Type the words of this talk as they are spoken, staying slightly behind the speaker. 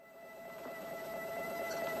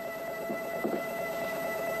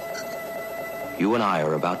You and I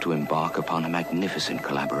are about to embark upon a magnificent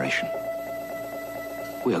collaboration.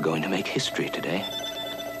 We are going to make history today.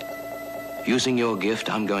 Using your gift,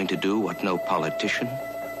 I'm going to do what no politician,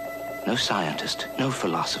 no scientist, no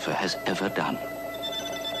philosopher has ever done.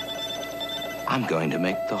 I'm going to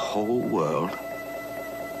make the whole world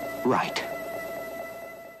right.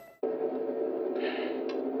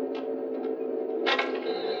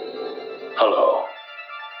 Hello.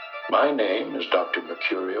 My name is Dr.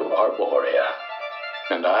 Mercurial Arborea,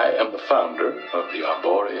 and I am the founder of the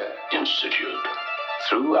Arborea Institute.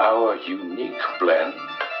 Through our unique blend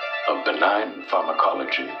of benign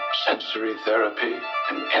pharmacology, sensory therapy,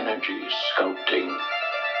 and energy sculpting,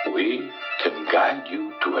 we can guide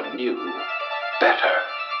you to a new, better,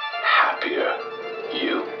 happier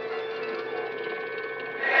you.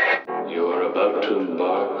 You are about to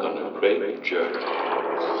embark on a great journey.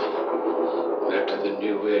 Let the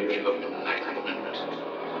new age of enlightenment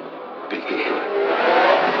begin.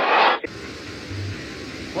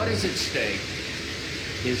 What is at stake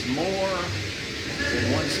is more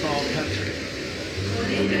than one small country.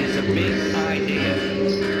 It is a big idea,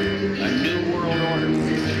 a new world order.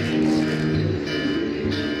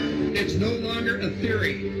 It's no longer a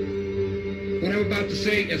theory. What I'm about to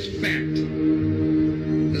say is fact.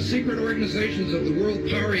 The secret organizations of the world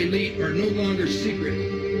power elite are no longer secret.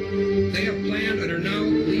 They have planned and are now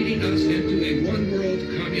leading us into a one-world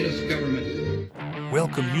communist government.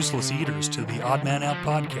 Welcome, useless eaters, to the Odd Man Out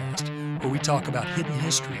podcast, where we talk about hidden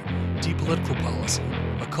history, deep political policy,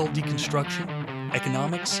 occult deconstruction,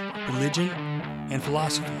 economics, religion, and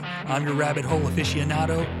philosophy. I'm your rabbit hole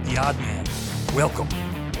aficionado, the Odd Man. Welcome.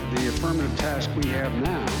 The affirmative task we have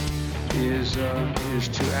now is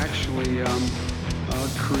to actually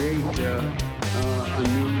create a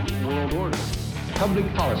new world order.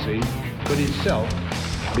 Public policy could itself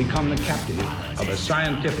become the captive of a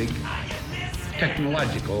scientific,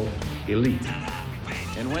 technological elite.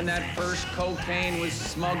 And when that first cocaine was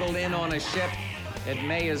smuggled in on a ship, it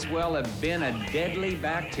may as well have been a deadly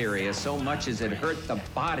bacteria so much as it hurt the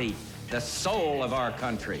body, the soul of our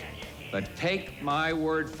country. But take my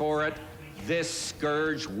word for it, this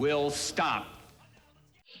scourge will stop.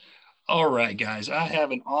 All right, guys, I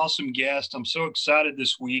have an awesome guest. I'm so excited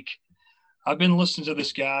this week. I've been listening to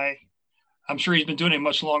this guy. I'm sure he's been doing it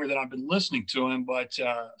much longer than I've been listening to him, but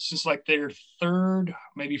since like their third,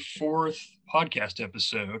 maybe fourth podcast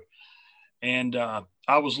episode. And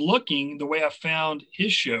I was looking, the way I found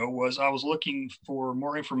his show was I was looking for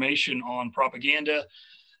more information on propaganda.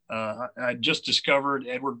 I just discovered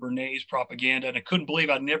Edward Bernays' Propaganda, and I couldn't believe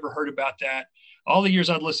I'd never heard about that. All the years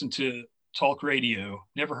I'd listened to talk radio,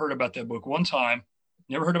 never heard about that book one time.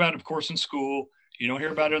 Never heard about it, of course, in school. You don't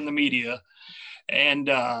hear about it in the media. And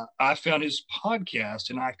I found his podcast,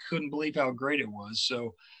 and I couldn't believe how great it was.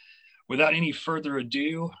 So without any further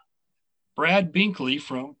ado, Brad Binkley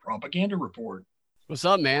from Propaganda Report. What's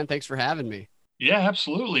up, man? Thanks for having me. Yeah,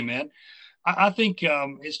 absolutely, man. I think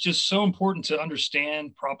it's just so important to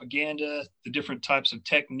understand propaganda, the different types of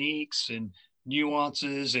techniques and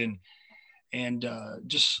nuances and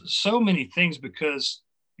just so many things because,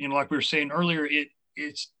 you know, like we were saying earlier,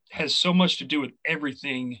 it has so much to do with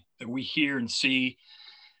everything that we hear and see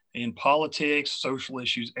in politics, social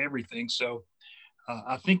issues, everything. So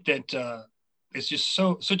I think that it's just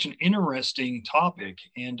such an interesting topic.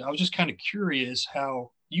 And I was just kind of curious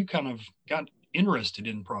how you kind of got interested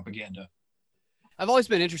in propaganda. I've always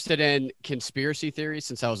been interested in conspiracy theories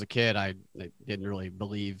since I was a kid. I didn't really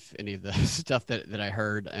believe any of the stuff that I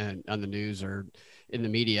heard on the news or in the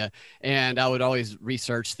media. And I would always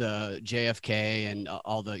research the JFK and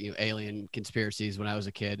all the alien conspiracies when I was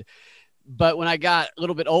a kid. But when I got a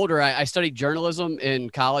little bit older, I studied journalism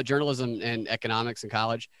in college, journalism and economics in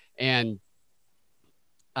college. And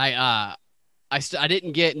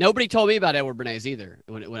nobody told me about Edward Bernays either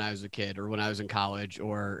when I was a kid or when I was in college,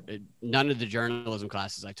 or none of the journalism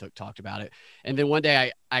classes I took talked about it. And then one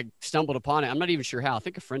day I stumbled upon it. I'm not even sure how. I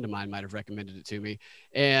think a friend of mine might have recommended it to me.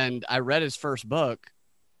 And I read his first book.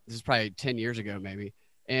 This is probably 10 years ago, maybe.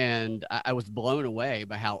 And I was blown away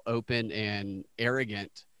by how open and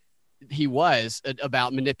arrogant he was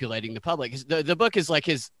about manipulating the public. The book is like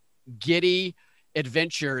his giddy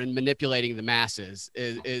adventure in manipulating the masses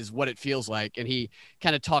is what it feels like. And he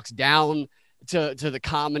kind of talks down to the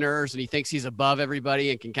commoners, and he thinks he's above everybody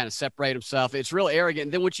and can kind of separate himself. It's real arrogant.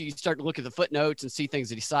 And then once you start to look at the footnotes and see things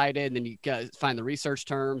that he cited, and then you find the research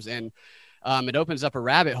terms, and it opens up a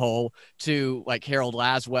rabbit hole to like Harold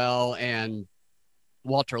Laswell and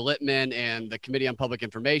Walter Lippmann and the Committee on Public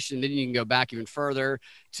Information. Then you can go back even further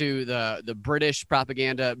to the British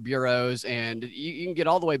propaganda bureaus, and you can get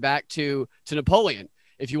all the way back to Napoleon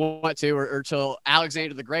if you want to, or till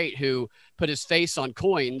Alexander the Great, who put his face on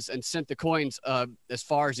coins and sent the coins as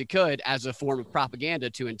far as he could as a form of propaganda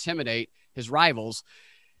to intimidate his rivals.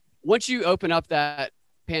 Once you open up that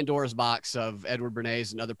Pandora's box of Edward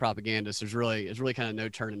Bernays and other propagandists, there's really kind of no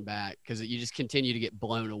turning back, because you just continue to get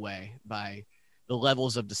blown away by the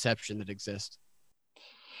levels of deception that exist.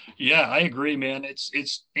 Yeah, I agree, man.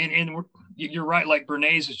 And you're right. Like,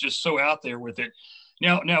 Bernays is just so out there with it.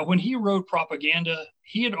 Now, when he wrote propaganda,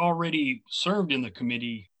 he had already served in the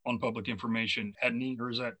Committee on Public Information, hadn't he? Or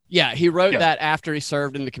is that? Yeah, he wrote that after he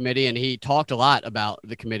served in the committee, and he talked a lot about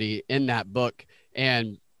the committee in that book.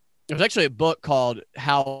 And there's actually a book called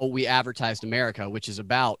How We Advertised America, which is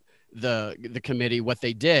about the committee, what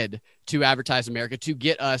they did to advertise America, to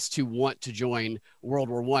get us to want to join World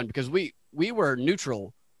War I, because we were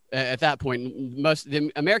neutral at that point.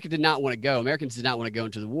 America did not want to go. Americans did not want to go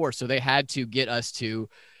into the war. So they had to get us to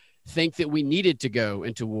think that we needed to go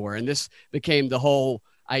into war. And this became the whole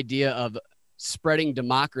idea of spreading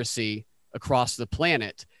democracy across the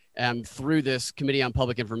planet through this Committee on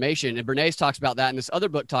Public Information. And Bernays talks about that, and this other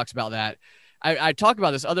book talks about that. I talk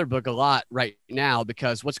about this other book a lot right now,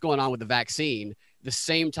 because what's going on with the vaccine, the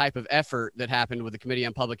same type of effort that happened with the Committee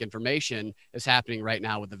on Public Information is happening right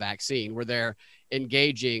now with the vaccine, where they're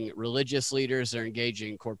engaging religious leaders, they're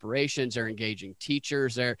engaging corporations, they're engaging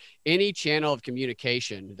teachers, they're any channel of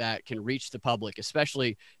communication that can reach the public,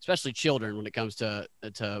 especially children, when it comes to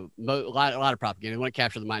a lot of propaganda. They want to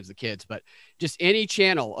capture the minds of the kids, but just any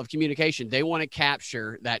channel of communication, they want to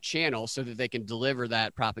capture that channel so that they can deliver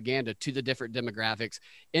that propaganda to the different demographics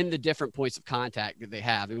in the different points of contact that they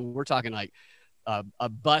have. I mean, we're talking like a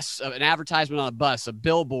bus, an advertisement on a bus, a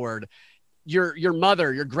billboard, your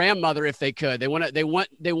mother, your grandmother, if they could. They want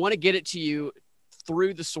to get it to you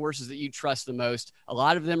through the sources that you trust the most. A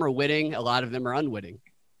lot of them are witting, a lot of them are unwitting.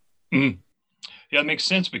 Mm. Yeah, it makes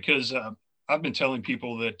sense, because I've been telling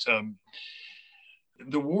people that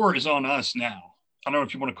the war is on us now. I don't know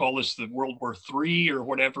if you want to call this the World War III or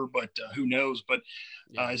whatever, but who knows? But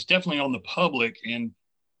it's definitely on the public, and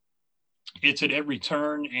it's at every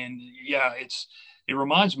turn. And yeah, it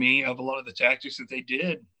reminds me of a lot of the tactics that they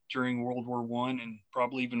did during World War I, and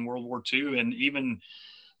probably even World War II, and even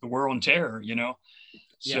the War on Terror, Yeah.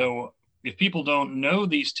 So if people don't know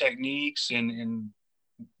these techniques and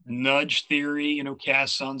nudge theory,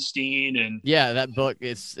 Cass Sunstein, and that book,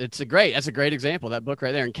 that's a great example, that book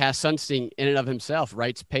right there. And Cass Sunstein in and of himself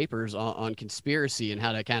writes papers on conspiracy and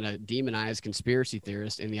how to kind of demonize conspiracy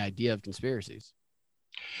theorists and the idea of conspiracies.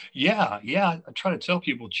 Yeah. I try to tell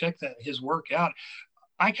people, check his work out.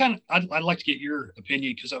 I'd like to get your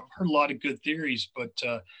opinion, because I've heard a lot of good theories, but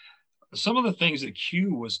some of the things that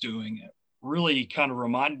Q was doing really kind of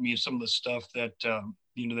reminded me of some of the stuff that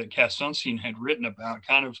that Cass Sunstein had written about,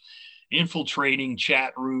 kind of infiltrating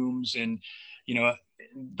chat rooms and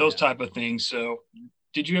those type of things. So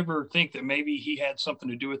did you ever think that maybe he had something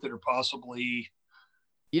to do with it, or possibly?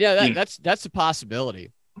 That's a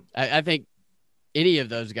possibility. I think any of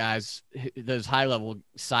those guys, those high-level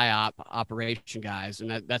PSYOP operation guys,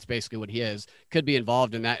 and that's basically what he is, could be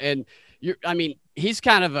involved in that. And he's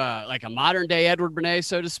kind of like a modern-day Edward Bernays,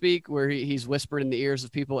 so to speak, where he's whispering in the ears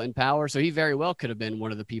of people in power. So he very well could have been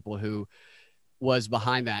one of the people who was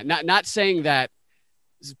behind that. Not saying that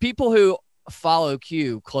people who follow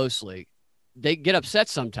Q closely, they get upset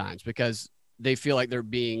sometimes because they feel like they're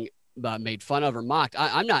being made fun of or mocked.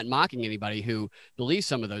 I'm not mocking anybody who believes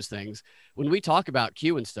some of those things. When we talk about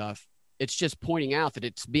Q and stuff, it's just pointing out that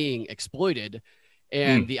it's being exploited,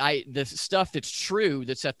 and the stuff that's true,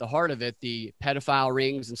 that's at the heart of it, the pedophile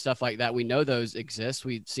rings and stuff like that, we know those exist.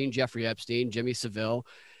 We've seen Jeffrey Epstein, Jimmy Savile.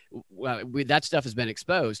 That stuff has been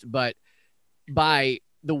exposed, but by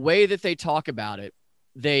the way that they talk about it,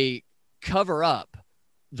 they cover up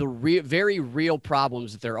the very real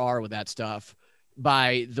problems that there are with that stuff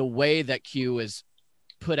by the way that Q is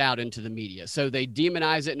put out into the media. So they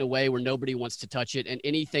demonize it in a way where nobody wants to touch it, and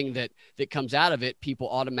anything that comes out of it, people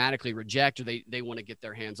automatically reject, or they want to get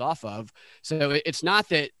their hands off of. So it's not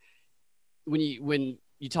that when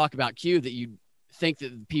you talk about Q that you think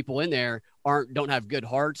that people in there don't have good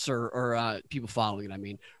hearts or people following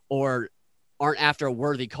it, or aren't after a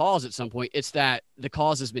worthy cause at some point. It's that the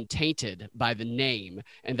cause has been tainted by the name,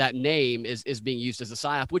 and that name is being used as a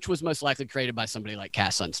psyop, which was most likely created by somebody like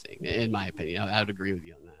Cass Sunstein, in my opinion. I would agree with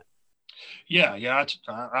you on that. Yeah,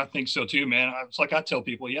 I think so too, man. It's like I tell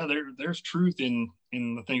people, there's truth in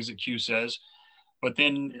the things that Q says. But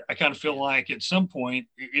then I kind of feel like at some point,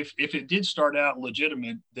 if it did start out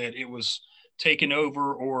legitimate, that it was taken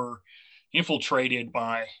over or infiltrated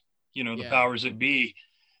by, the powers that be.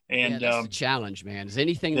 And that's the challenge, man. Is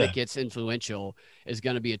anything yeah. that gets influential is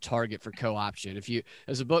going to be a target for co-option.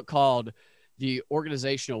 There's a book called The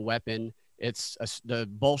Organizational Weapon. It's the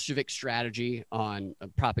Bolshevik strategy on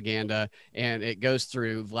propaganda, and it goes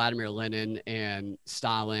through Vladimir Lenin and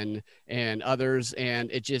Stalin and others. And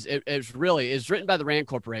it's written by the Rand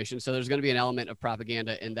Corporation. So there's going to be an element of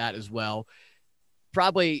propaganda in that as well.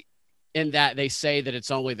 Probably in that they say that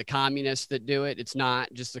it's only the communists that do it. It's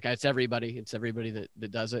not just it's everybody. It's everybody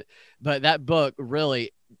that does it. But that book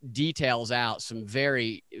really details out some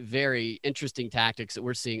very, very interesting tactics that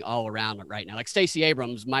we're seeing all around right now. Like Stacey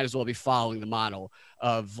Abrams might as well be following the model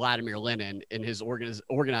of Vladimir Lenin in his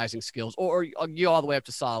organizing skills, or you all the way up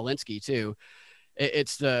to Saul Alinsky too.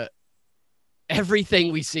 It's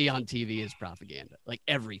everything we see on TV is propaganda, like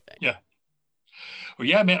everything. Yeah. Well,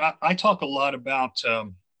 yeah, man, I talk a lot about,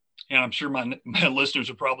 and I'm sure my listeners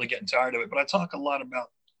are probably getting tired of it, but I talk a lot about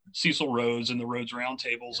Cecil Rhodes and the Rhodes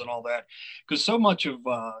Roundtables and all that, because so much of,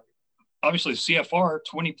 obviously, CFR,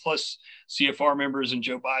 20 plus CFR members in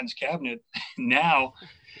Joe Biden's cabinet now.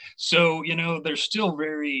 So, they're still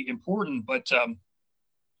very important. But,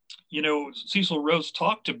 Cecil Rhodes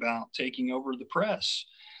talked about taking over the press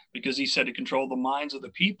because he said to control the minds of the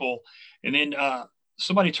people. And then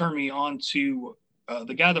somebody turned me on to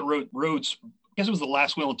the guy that wrote Rhodes. I guess it was the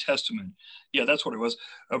last will and testament. Yeah, that's what it was,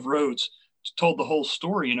 of Rhodes. Told the whole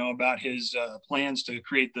story, about his plans to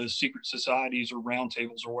create the secret societies or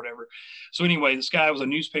roundtables or whatever. So anyway, this guy was a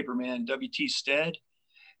newspaper man, W.T. Stead.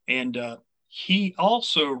 And he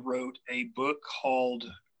also wrote a book called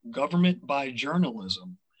Government by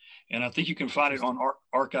Journalism. And I think you can find it on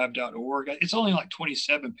archive.org. It's only like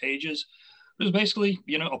 27 pages. It was basically,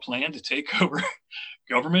 a plan to take over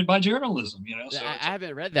government by journalism, So I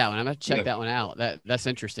haven't read that one. I'm going to check that one out. That's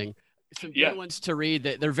interesting. Some good ones to read.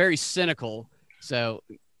 That they're very cynical. So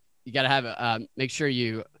you got to have make sure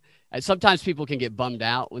sometimes people can get bummed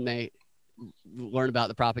out when they learn about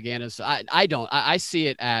the propaganda. So I don't. I see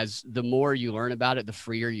it as the more you learn about it, the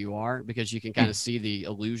freer you are, because you can kind of see the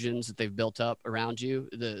illusions that they've built up around you.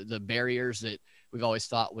 The barriers that we've always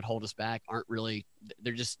thought would hold us back aren't really.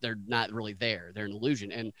 They're not really there. They're an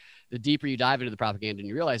illusion. And the deeper you dive into the propaganda and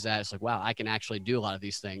you realize that, it's like, wow, I can actually do a lot of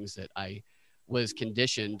these things that I was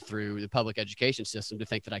conditioned through the public education system to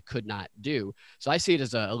think that I could not do. So I see it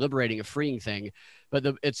as a liberating, a freeing thing. But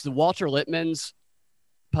it's the Walter Lippmann's,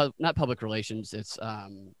 not public relations. It's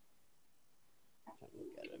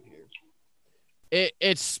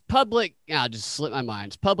it's public. I'll just slip my mind.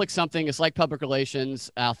 It's public something. It's like public relations.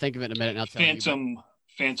 I'll think of it in a minute. And I'll tell you.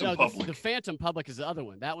 Phantom Public. The Phantom Public is the other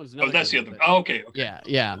one. That one's that's the other one. Oh, okay.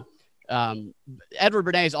 Yeah. Edward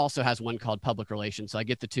Bernays also has one called Public Relations, so I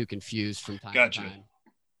get the two confused from time to time.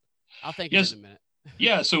 I'll think of it in a minute.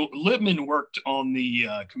 Yeah, so Lippmann worked on the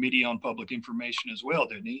Committee on Public Information as well,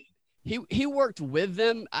 didn't he? He worked with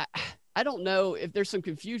them. I don't know if there's some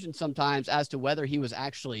confusion sometimes as to whether he was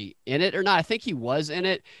actually in it or not. I think he was in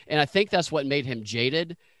it, and I think that's what made him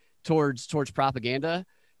jaded towards propaganda.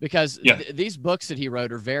 Because these books that he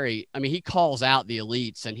wrote are very, he calls out the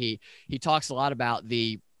elites, and he talks a lot about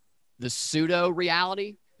the pseudo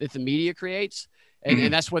reality that the media creates.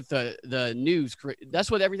 And that's what the news, that's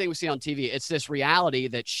what everything we see on TV. It's this reality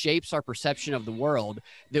that shapes our perception of the world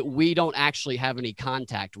that we don't actually have any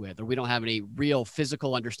contact with, or we don't have any real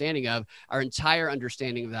physical understanding of. Our entire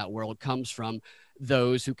understanding of that world comes from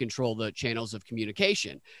those who control the channels of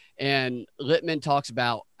communication. And Lippmann talks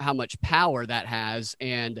about how much power that has,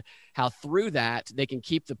 and how through that they can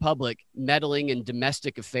keep the public meddling in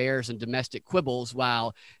domestic affairs and domestic quibbles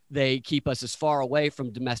while they keep us as far away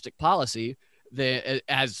from domestic policy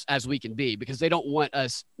as we can be, because they don't want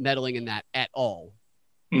us meddling in that at all.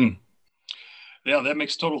 Yeah, that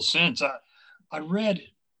makes total sense. I read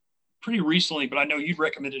pretty recently, but I know you'd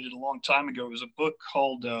recommended it a long time ago. It was a book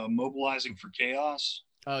called Mobilizing for Chaos.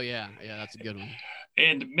 Oh yeah, that's a good one.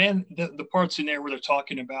 And man, the parts in there where they're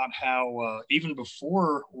talking about how even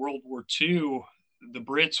before World War II, the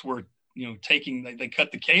Brits were, they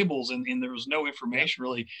cut the cables, and there was no information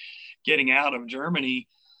really getting out of Germany,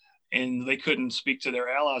 and they couldn't speak to their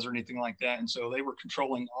allies or anything like that. And so they were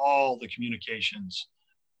controlling all the communications.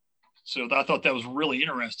 So I thought that was really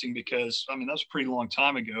interesting, because that was a pretty long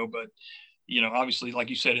time ago, but obviously, like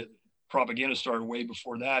you said, propaganda started way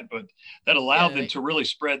before that, but that allowed them to really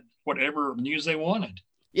spread whatever news they wanted.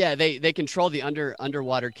 Yeah. They control the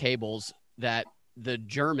underwater cables that the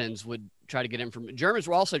Germans would try to get in from. Germans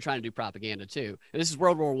were also trying to do propaganda too. And this is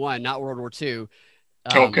World War I, not World War II.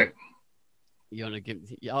 Okay. you want to give,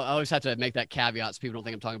 I always have to make that caveat so people don't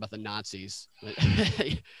think I'm talking about the Nazis.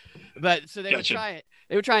 But so they Gotcha.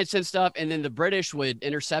 would try and send stuff, and then the British would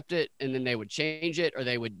intercept it, and then they would change it, or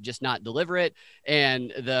they would just not deliver it.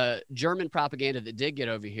 And the German propaganda that did get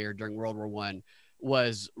over here during World War I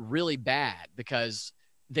was really bad because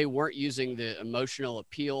they weren't using the emotional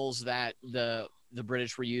appeals that the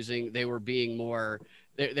British were using. They were being more,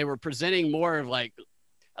 they were presenting more of like,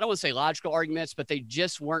 I don't want to say logical arguments, but they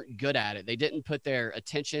just weren't good at it. They didn't put their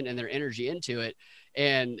attention and their energy into it.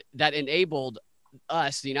 And that enabled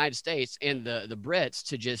us, the United States and the Brits,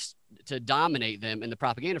 to dominate them in the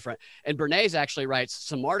propaganda front. And Bernays actually writes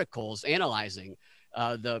some articles analyzing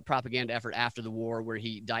the propaganda effort after the war, where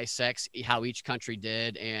he dissects how each country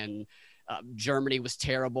did. And Germany was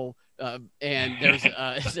terrible. And there's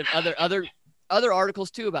other articles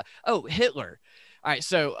too about, Hitler. All right.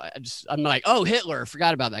 So I'm like, Hitler,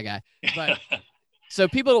 forgot about that guy. But so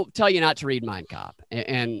people tell you not to read Mein Kampf.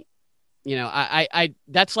 And you know, I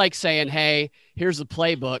that's like saying, hey, here's a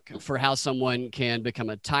playbook for how someone can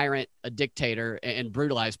become a tyrant, a dictator, and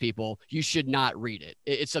brutalize people. You should not read it.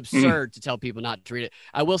 It's absurd to tell people not to read it.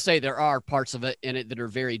 I will say there are parts of it in it that are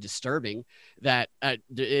very disturbing, that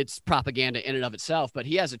it's propaganda in and of itself. But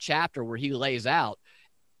he has a chapter where he lays out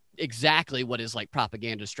exactly what his like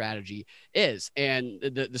propaganda strategy is. And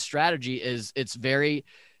the strategy is, it's very,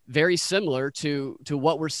 very similar to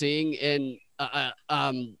what we're seeing in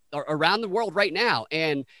around the world right now.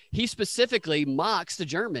 And he specifically mocks the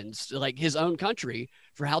Germans, like his own country,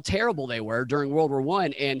 for how terrible they were during World War I.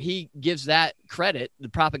 And he gives that credit, the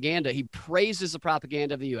propaganda. He praises the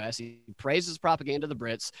propaganda of the US. He praises the propaganda of the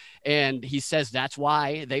Brits. And he says that's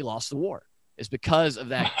why they lost the war, is because of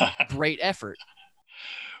that great effort.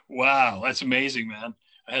 Wow. That's amazing, man.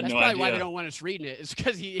 I had that's no probably idea. why they don't want us reading it. It's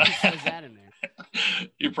because he says that in there.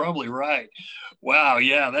 You're probably right. Wow.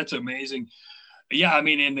 Yeah. That's amazing. Yeah, I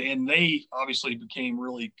mean, and they obviously became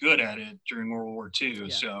really good at it during World War II. Yeah.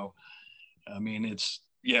 So, I mean, it's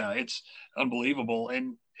unbelievable.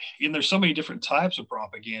 And there's so many different types of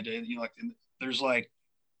propaganda. You know, like there's like,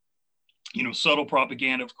 you know, subtle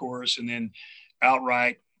propaganda, of course, and then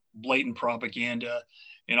outright blatant propaganda,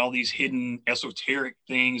 and all these hidden esoteric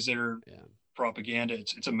things that are propaganda.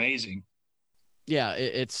 It's amazing. Yeah,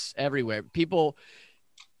 it's everywhere. People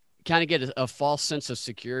kind of get a false sense of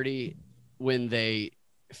security when they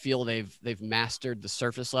feel they've mastered the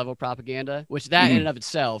surface level propaganda, which that in and of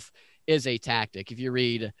itself is a tactic. If you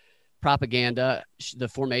read Propaganda, The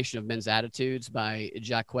Formation of Men's Attitudes by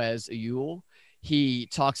Jacques Ellul, he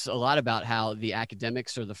talks a lot about how the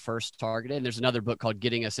academics are the first targeted. And there's another book called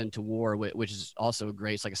Getting Us into War, which is also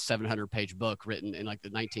great. It's like a 700-page book written in like the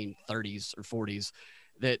 1930s or 40s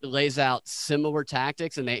that lays out similar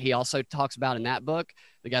tactics. And he also talks about in that book,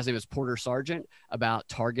 the guy's name is Porter Sargent, about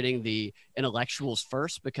targeting the intellectuals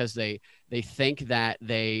first, because they think that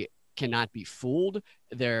they cannot be fooled.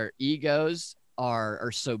 Their egos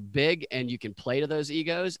are so big, and you can play to those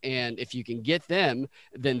egos. And if you can get them,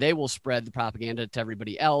 then they will spread the propaganda to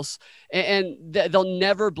everybody else. And they'll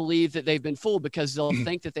never believe that they've been fooled, because they'll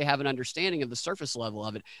think that they have an understanding of the surface level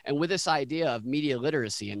of it. And with this idea of media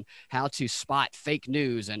literacy and how to spot fake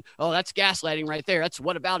news, and, that's gaslighting right there. That's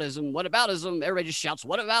whataboutism. Whataboutism. Everybody just shouts,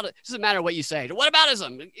 what about it? It doesn't matter what you say.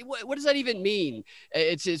 Whataboutism. What does that even mean?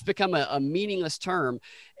 It's become a meaningless term.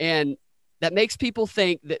 And that makes people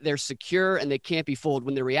think that they're secure and they can't be fooled,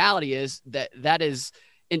 when the reality is that is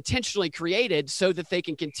intentionally created so that they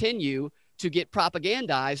can continue to get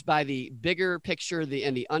propagandized by the bigger picture and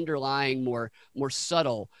the underlying more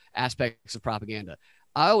subtle aspects of propaganda.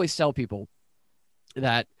 I always tell people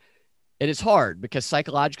that it is hard, because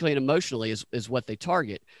psychologically and emotionally is what they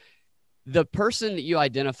target. The person that you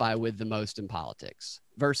identify with the most in politics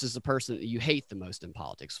versus the person that you hate the most in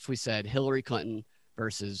politics. If we said Hillary Clinton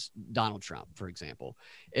versus Donald Trump, for example,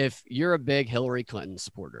 if you're a big Hillary Clinton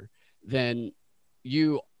supporter, then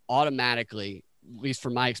you automatically, at least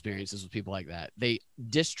from my experiences with people like that, they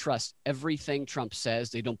distrust everything Trump says.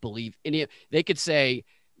 They don't believe any. They could say,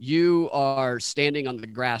 you are standing on the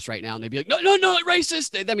grass right now, and they'd be like, no,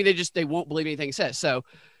 racist. I mean, they won't believe anything he says. So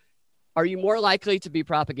are you more likely to be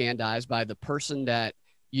propagandized by the person that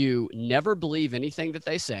you never believe anything that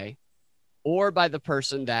they say, or by the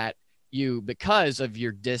person that you, because of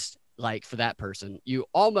your dislike for that person, you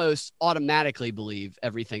almost automatically believe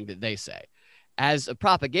everything that they say? As a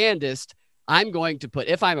propagandist, I'm going to put,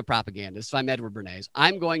 if I'm a propagandist, if I'm Edward Bernays,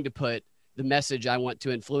 I'm going to put the message I want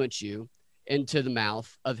to influence you into the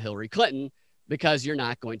mouth of Hillary Clinton, because you're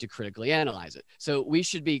not going to critically analyze it. So we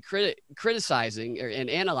should be criticizing and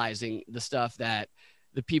analyzing the stuff that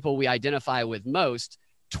the people we identify with most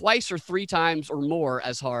twice or three times or more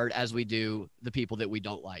as hard as we do the people that we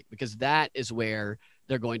don't like, because that is where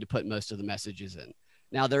they're going to put most of the messages in.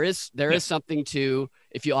 Now, there is something to,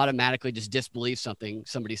 if you automatically just disbelieve something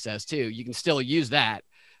somebody says too, you can still use that.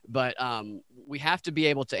 But we have to be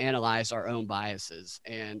able to analyze our own biases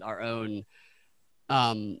and our own.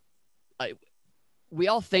 We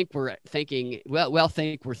all think we're thinking. Well,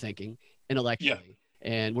 think we're thinking intellectually,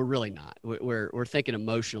 and we're really not. We're thinking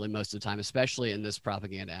emotionally most of the time, especially in this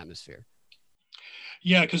propaganda atmosphere.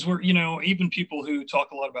 Yeah, because we're, even people who talk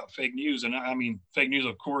a lot about fake news, and I mean, fake news,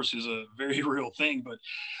 of course, is a very real thing, but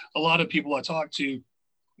a lot of people I talk to,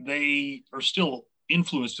 they are still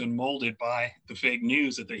influenced and molded by the fake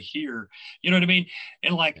news that they hear. You know what I mean?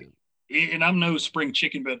 And and I'm no spring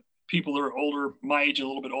chicken, but people who are older, my age and a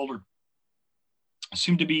little bit older,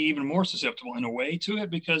 seem to be even more susceptible in a way to it,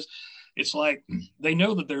 because it's like they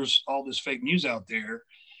know that there's all this fake news out there,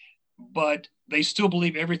 but they still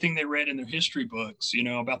believe everything they read in their history books,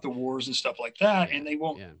 about the wars and stuff like that. And they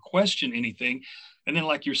won't question anything. And then,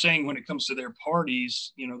 like you're saying, when it comes to their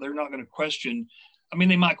parties, they're not going to question. I mean,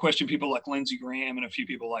 they might question people like Lindsey Graham and a few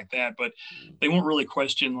people like that, but they won't really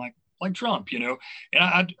question like Trump, And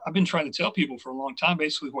I've been trying to tell people for a long time,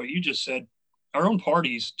 basically what you just said. Our own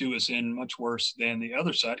parties do us in much worse than the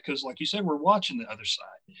other side, because like you said, we're watching the other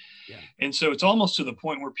side. Yeah. And so it's almost to the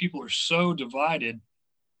point where people are so divided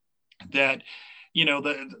that,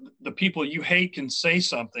 the people you hate can say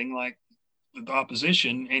something like the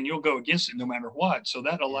opposition and you'll go against it no matter what. So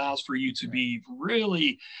that allows for you to be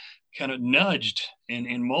really kind of nudged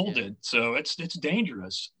and molded. So it's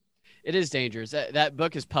dangerous. It is dangerous. That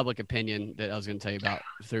book is Public Opinion that I was going to tell you about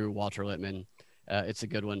through Walter Lippmann. It's a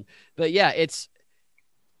good one. But yeah,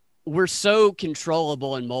 we're so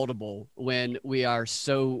controllable and moldable when we're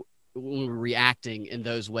reacting in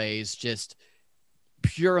those ways, just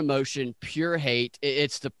pure emotion, pure hate.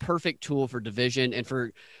 It's the perfect tool for division and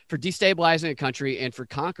for destabilizing a country and for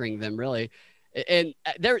conquering them, really. And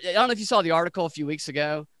I don't know if you saw the article a few weeks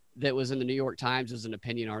ago that was in the New York Times. It was an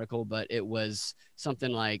opinion article, but it was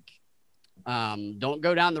something like, don't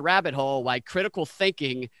go down the rabbit hole, like critical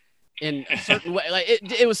thinking in a certain way. Like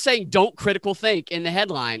it was saying, don't critical think in the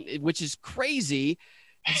headline, which is crazy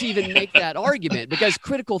to even make that argument, because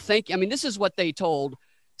critical thinking, I mean, this is what they told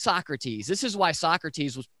Socrates. This is why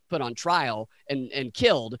Socrates was put on trial and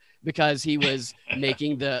killed, because he was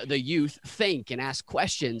making the youth think and ask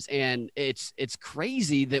questions. And it's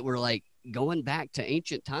crazy that we're like going back to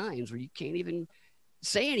ancient times where you can't even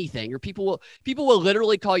say anything, or people will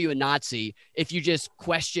literally call you a Nazi if you just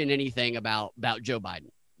question anything about Joe Biden.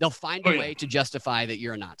 They'll find a way to justify that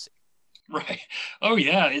you're a Nazi. Right. Oh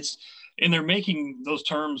yeah. And they're making those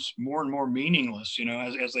terms more and more meaningless,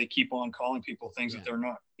 as they keep on calling people things that they're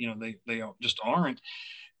not, they just aren't.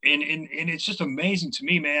 And it's just amazing to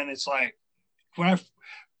me, man. It's like when I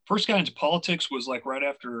first got into politics was like right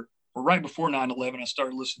before 9/11, I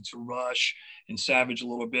started listening to Rush and Savage a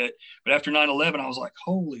little bit. But after 9/11, I was like,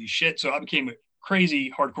 holy shit. So I became a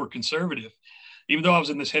crazy hardcore conservative, even though I was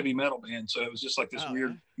in this heavy metal band. So it was just like this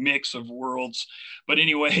weird mix of worlds. But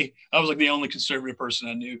anyway, I was like the only conservative person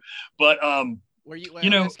I knew. But, were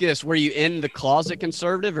you in the closet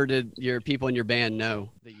conservative, or did your people in your band know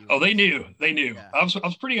that you were? Oh, they knew. Yeah. I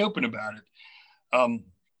was pretty open about it.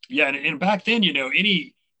 And back then,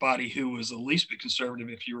 anybody who was the least bit conservative,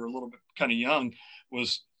 if you were a little bit kind of young,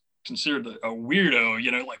 was considered a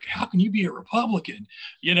weirdo, like, how can you be a Republican?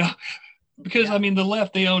 Because I mean, the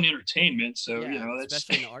left, they own entertainment. So, that's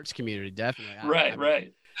especially in the arts community. Definitely.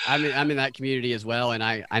 Right. I'm in that community as well. And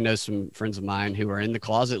I know some friends of mine who are in the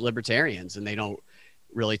closet libertarians, and they don't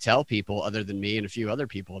really tell people other than me and a few other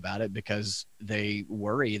people about it, because they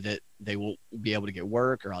worry that they won't be able to get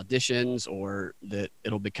work or auditions, or that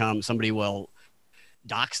it'll become somebody will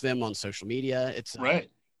dox them on social media. It's right.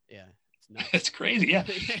 Yeah. It's nuts. It's crazy. Yeah.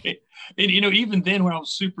 And, even then when I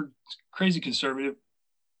was super crazy conservative,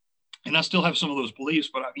 and I still have some of those beliefs,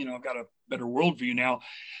 but I've got a better worldview now.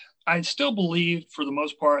 I still believe for the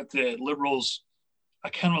most part that liberals, I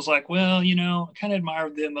kind of was like, well, I kind of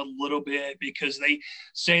admired them a little bit, because they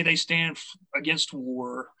say they stand against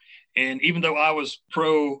war. And even though I was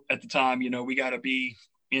pro at the time, we got to be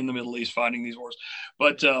in the Middle East fighting these wars.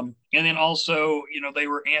 But, and then also, they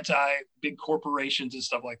were anti big corporations and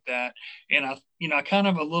stuff like that. And I kind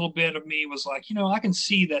of, a little bit of me was like, I can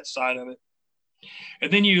see that side of it.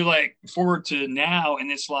 And then you like forward to now,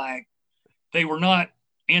 and it's like they were not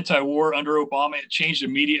anti-war under Obama. It changed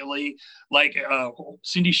immediately. Like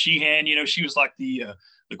Cindy Sheehan, she was like the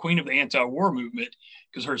queen of the anti-war movement,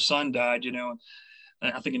 because her son died,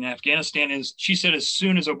 I think in Afghanistan. And she said as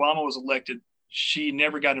soon as Obama was elected, she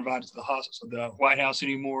never got invited to the White House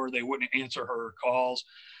anymore. They wouldn't answer her calls.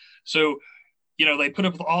 So, they put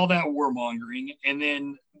up with all that warmongering, and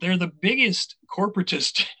then they're the biggest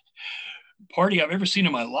corporatist party I've ever seen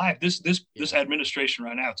in my life. This administration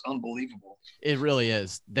right now, it's unbelievable. It really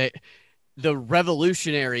is. The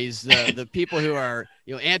revolutionaries, the people who are,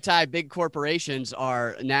 anti-big corporations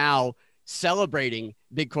are now celebrating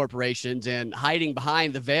big corporations and hiding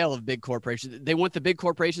behind the veil of big corporations. They want the big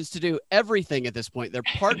corporations to do everything at this point. They're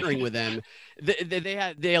partnering with them.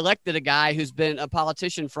 They elected a guy who's been a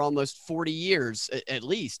politician for almost 40 years at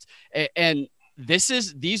least. And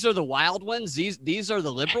these are the wild ones. These are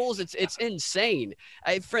the liberals. It's insane.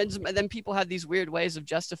 Friends, then people have these weird ways of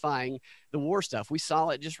justifying the war stuff. We saw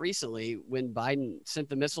it just recently when Biden sent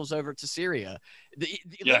the missiles over to Syria.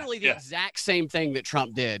 Literally the exact same thing that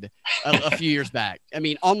Trump did a few years back. I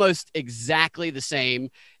mean, almost exactly the same.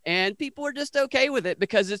 And people are just okay with it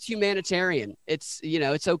because it's humanitarian. It's,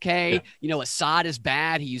 it's okay. Assad is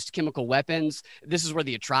bad. He used chemical weapons. This is where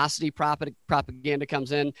the atrocity propaganda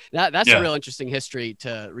comes in. That's a real interesting history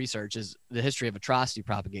to research, is the history of atrocity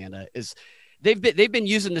propaganda. Is they've been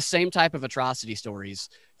using the same type of atrocity stories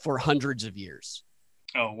for hundreds of years.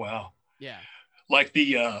 Oh, wow. Yeah. Like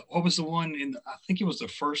what was the one I think it was the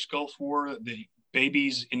first Gulf War, the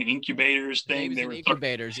babies in incubators thing. Babies in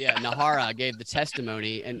incubators. Yeah. Nahara gave the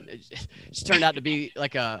testimony, and it just turned out to be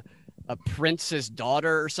like a prince's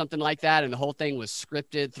daughter or something like that. And the whole thing was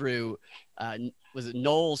scripted through, was it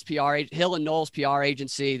Knowles Hill and Knowles PR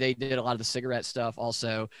agency. They did a lot of the cigarette stuff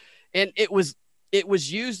also. And it was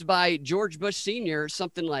used by George Bush Sr.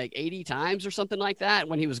 something like 80 times or something like that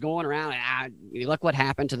when he was going around. Look what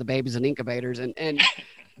happened to the babies in incubators. And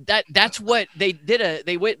that's what they did.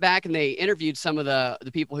 They went back and they interviewed some of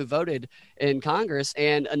the people who voted in Congress,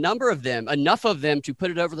 and a number of them, enough of them to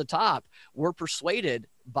put it over the top, were persuaded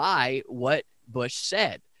by what Bush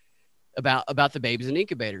said about the babies in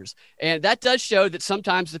incubators. And that does show that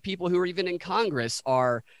sometimes the people who are even in Congress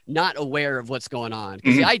are not aware of what's going on.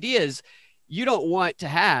 Because the idea is, you don't want to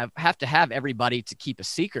have to have everybody to keep a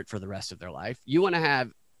secret for the rest of their life. You want to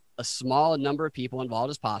have a small number of people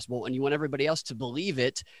involved as possible, and you want everybody else to believe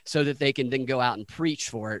it so that they can then go out and preach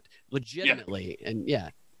for it legitimately. And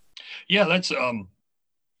that's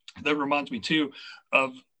that reminds me too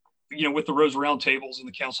of with the Rose Roundtables and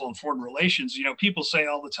the Council on Foreign Relations. People say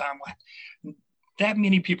all the time, like, that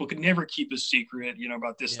many people could never keep a secret,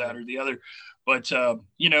 about this, that, or the other. But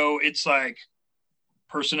it's like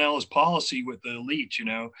personnel is policy with the elite.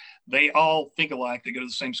 They all think alike. They go to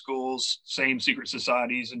the same schools, same secret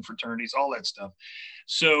societies and fraternities, all that stuff.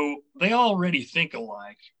 So they already think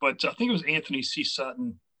alike. But I think it was Anthony C.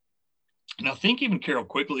 Sutton, and I think even Carol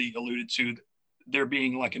Quigley alluded to there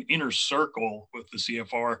being like an inner circle with the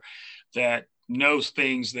CFR that knows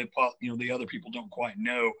things that the other people don't quite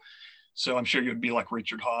know. So I'm sure it would be like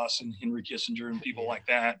Richard Haas and Henry Kissinger and people like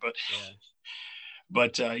that.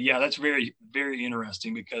 But that's very, very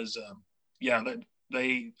interesting because,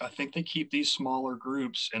 I think they keep these smaller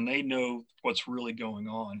groups and they know what's really going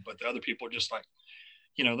on. But the other people are just like,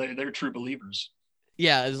 they're true believers.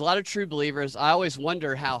 Yeah, there's a lot of true believers. I always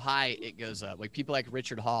wonder how high it goes up. Like people like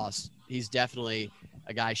Richard Haas, he's definitely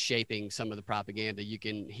a guy shaping some of the propaganda. You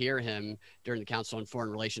can hear him during the Council on Foreign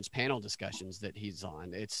Relations panel discussions that he's on.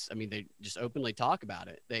 They just openly talk about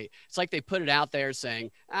it. It's like they put it out there saying,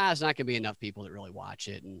 it's not going to be enough people that really watch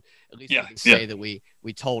it. And at least we can say that we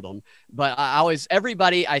told them. But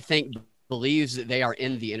everybody, I think, believes that they are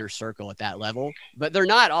in the inner circle at that level, but they're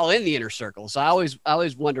not all in the inner circle. So I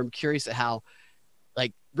always wonder, I'm curious at how,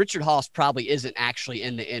 like, Richard Haas probably isn't actually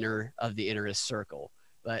in the innerest circle,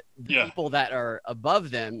 but the people that are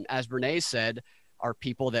above them, as Bernays said, are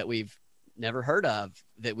people that we've never heard of,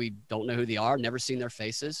 that we don't know who they are, never seen their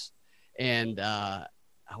faces. And I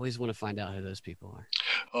always want to find out who those people are.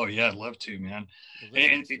 Oh yeah. I'd love to, man.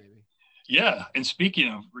 And speaking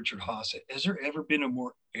of Richard Haas, has there ever been a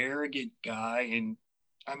more arrogant guy? And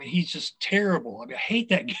I mean, he's just terrible. I mean, I hate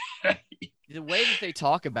that guy. The way that they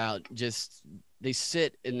talk about they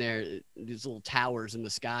sit in these little towers in the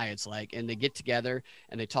sky, it's like, and they get together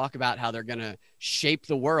and they talk about how they're going to shape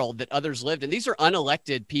the world that others lived in. These are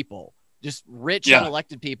unelected people, just rich,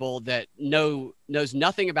 unelected people that knows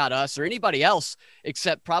nothing about us or anybody else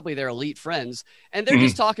except probably their elite friends. And they're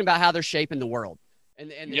just talking about how they're shaping the world. And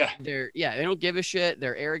they don't give a shit.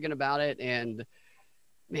 They're arrogant about it. And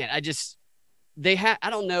man, I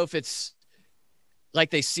don't know if it's like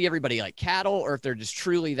they see everybody like cattle or if they're just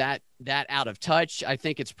truly that out of touch. I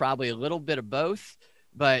think it's probably a little bit of both,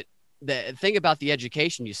 but the thing about the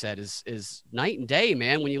education you said is night and day,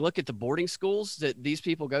 man. When you look at the boarding schools that these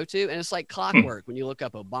people go to, and it's like clockwork. When you look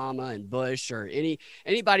up Obama and Bush or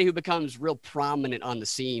anybody who becomes real prominent on the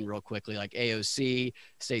scene real quickly, like AOC,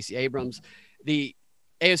 Stacey Abrams, the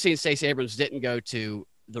AOC and Stacey Abrams didn't go to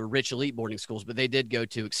the rich elite boarding schools, but they did go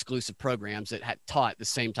to exclusive programs that had taught the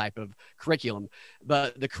same type of curriculum.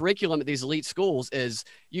 But the curriculum at these elite schools is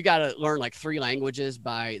you got to learn like 3 languages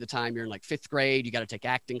by the time you're in like 5th grade. You got to take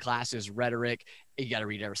acting classes, rhetoric. You got to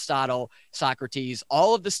read Aristotle, Socrates,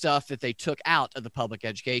 all of the stuff that they took out of the public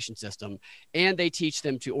education system. And they teach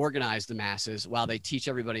them to organize the masses while they teach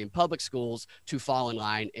everybody in public schools to fall in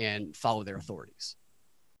line and follow their authorities.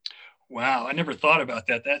 Wow, I never thought about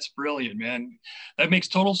that. That's brilliant, man. That makes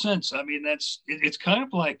total sense. I mean, it's kind of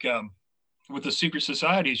like with the secret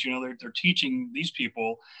societies. You know, they're teaching these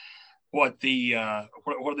people what the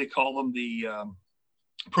what do they call them? The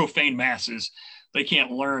profane masses. They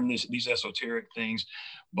can't learn these esoteric things,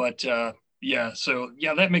 but yeah. So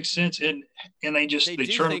yeah, that makes sense. And they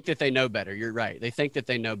think that they know better. You're right. They think that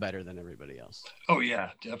they know better than everybody else. Oh yeah,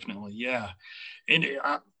 definitely. Yeah, and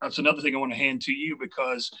that's another thing I want to hand to you,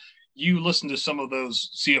 because you listen to some of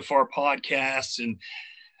those CFR podcasts, and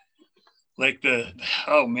like the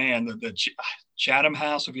Chatham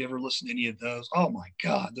House. Have you ever listened to any of those? Oh my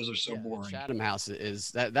God, those are so boring. Chatham House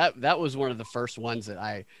is that was one of the first ones that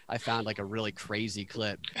I found like a really crazy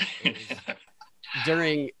clip.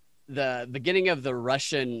 During the beginning of the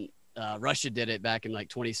Russia did it back in like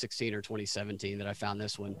 2016 or 2017 that I found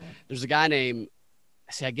this one. There's a guy named,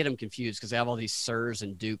 see, I get them confused because they have all these sirs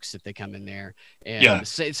and dukes that they come in there. And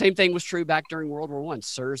the same thing was true back during World War I.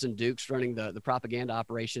 Sirs and dukes running the propaganda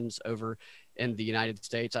operations over in the United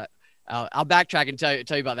States. I'll backtrack and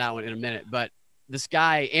tell you about that one in a minute. But this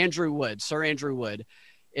guy, Sir Andrew Wood,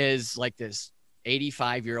 is like this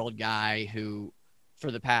 85-year-old guy who,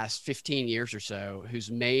 for the past 15 years or so,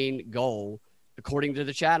 whose main goal, according to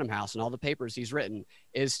the Chatham House and all the papers he's written,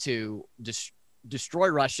 is to destroy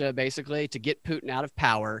Russia, basically, to get Putin out of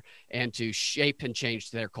power and to shape and change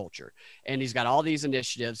their culture. And he's got all these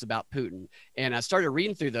initiatives about Putin. And I started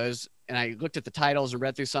reading through those, and I looked at the titles and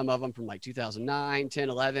read through some of them from like 2009, 10,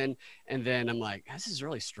 11. And then I'm like, this is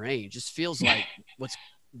really strange. It just feels like what's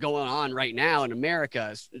going on right now in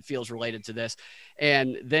America, it feels related to this.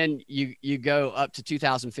 And then you go up to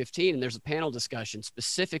 2015, and there's a panel discussion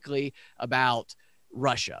specifically about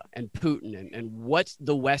Russia and Putin and what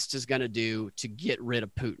the West is going to do to get rid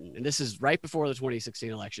of Putin. And this is right before the 2016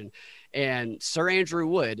 election. And Sir Andrew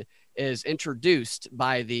Wood is introduced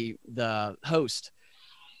by the host.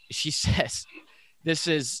 She says, this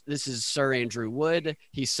is Sir Andrew Wood.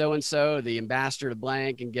 He's so-and-so, the ambassador to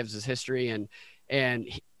blank, and gives his history. And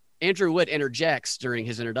Andrew Wood interjects during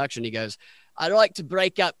his introduction. He goes, "I'd like to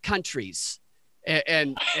break up countries."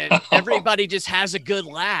 And everybody just has a good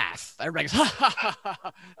laugh. Everybody goes, ha, ha,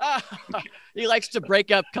 ha, ha. He likes to break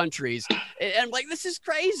up countries. And I'm like, this is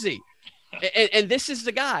crazy. And this is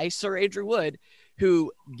the guy, Sir Andrew Wood,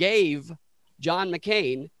 who gave John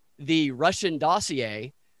McCain the Russian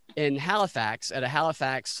dossier in Halifax at a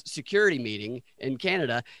Halifax security meeting in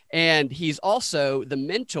Canada. And he's also the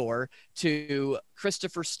mentor to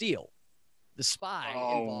Christopher Steele, the spy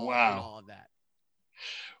involved in all of that.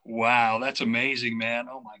 Wow, that's amazing, man.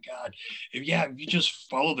 Oh my God. If you just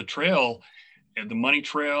follow the trail, the money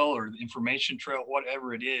trail or the information trail,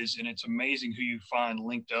 whatever it is, and it's amazing who you find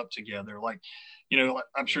linked up together. Like, you know,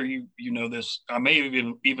 I'm sure you know this. I may have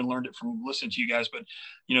even learned it from listening to you guys, but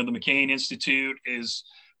you know, the McCain Institute is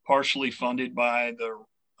partially funded by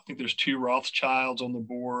I think there's 2 Rothschilds on the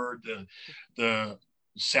board. The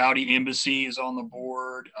Saudi embassy is on the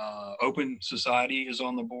board. Open Society is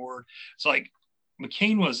on the board. It's like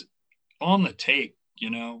McCain was on the tape,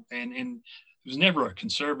 you know, and he was never a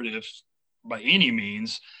conservative by any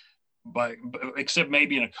means, but except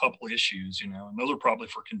maybe in a couple issues, you know, and those are probably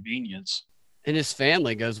for convenience. And his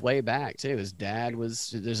family goes way back too. His dad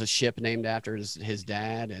there's a ship named after his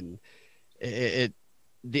dad, and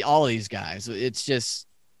all of these guys, it's just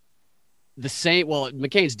the same. Well,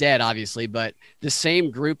 McCain's dead, obviously, but the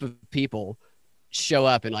same group of people show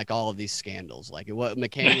up in like all of these scandals. Like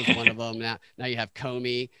McCain was one of them. Now you have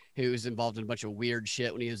Comey, who's involved in a bunch of weird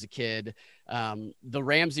shit when he was a kid. The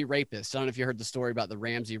Ramsey rapist. I don't know if you heard the story about the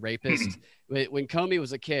Ramsey rapist. When Comey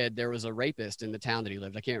was a kid, there was a rapist in the town that he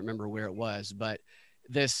lived. I can't remember where it was, but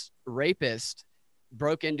this rapist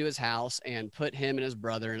broke into his house and put him and his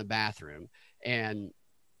brother in a bathroom and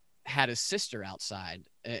had his sister outside,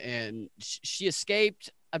 and she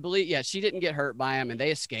escaped. I believe, yeah, she didn't get hurt by him, and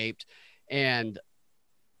they escaped. And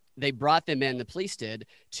they brought them in, the police did,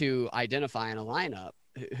 to identify in a lineup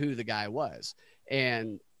who the guy was.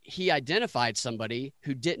 And he identified somebody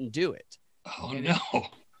who didn't do it. Oh, no.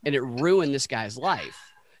 And it ruined this guy's life.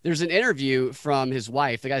 There's an interview from his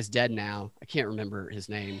wife. The guy's dead now. I can't remember his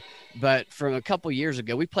name, but from a couple years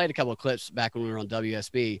ago, we played a couple of clips back when we were on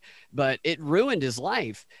WSB, but it ruined his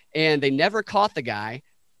life and they never caught the guy.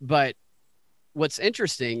 But what's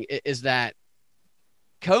interesting is that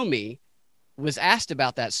Comey was asked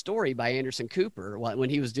about that story by Anderson Cooper when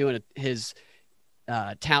he was doing his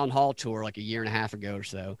town hall tour like a year and a half ago or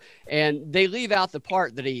so. And they leave out the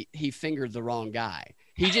part that he fingered the wrong guy.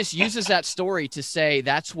 He just uses that story to say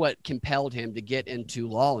that's what compelled him to get into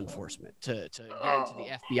law enforcement, to get into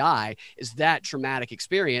the FBI, is that traumatic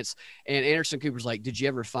experience. And Anderson Cooper's like, did you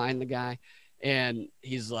ever find the guy? And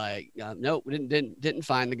he's like, nope, we didn't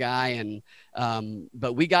find the guy. And,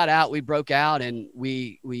 but we got out, we broke out, and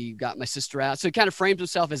we got my sister out. So he kind of frames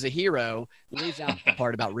himself as a hero, leaves out the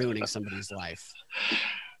part about ruining somebody's life.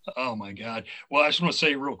 Oh my God. Well, I just want to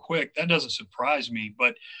say real quick, that doesn't surprise me,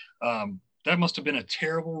 but, that must've been a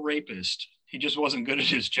terrible rapist. He just wasn't good at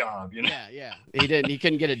his job, you know? Yeah. He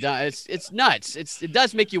couldn't get it done. It's nuts. It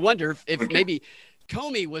does make you wonder if maybe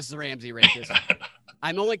Comey was the Ramsey rapist.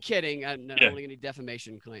 I'm only kidding. I'm not only any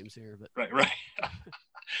defamation claims here, but right.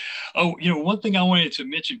 Oh, one thing I wanted to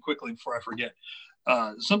mention quickly before I forget,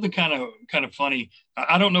 something kind of funny.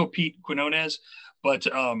 I don't know Pete Quinones, but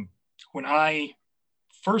when I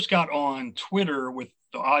first got on Twitter with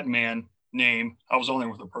the Odd Man name, I was only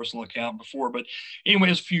with a personal account before, but anyway,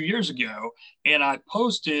 it was a few years ago, and I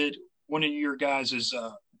posted one of your guys'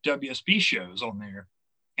 WSB shows on there,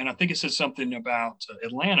 and I think it said something about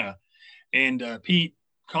Atlanta, and Pete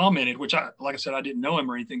commented, which like I said, I didn't know him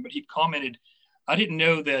or anything, but he commented, I didn't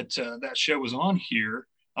know that that show was on here.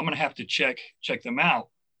 I'm going to have to check them out.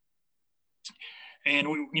 And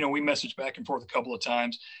we messaged back and forth a couple of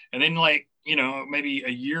times, and then maybe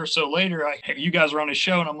a year or so later, you guys were on his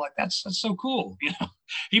show, and I'm like, that's so cool.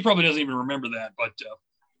 He probably doesn't even remember that, but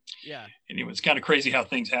yeah. Anyway, it's kind of crazy how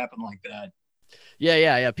things happen like that.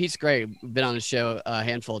 Yeah. Pete's great. Been on his show a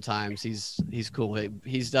handful of times. He's cool.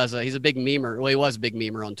 He's a big memer. Well, he was a big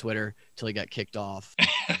memer on Twitter till he got kicked off.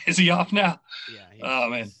 Is he off now? Yeah. Oh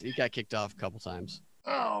man, he got kicked off a couple times.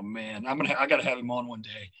 Oh man, I got to have him on one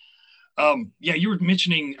day. Yeah, you were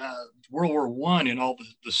mentioning World War I and all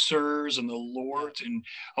the sirs and the lords, and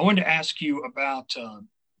I wanted to ask you about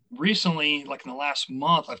recently, like in the last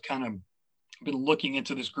month, I've kind of been looking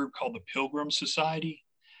into this group called the Pilgrim Society.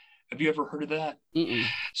 Have you ever heard of that? Mm-mm.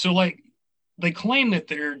 So they claim that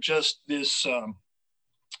they're just this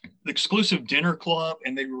exclusive dinner club,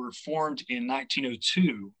 and they were formed in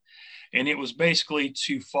 1902. And it was basically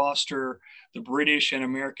to foster the British and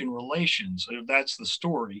American relations. That's the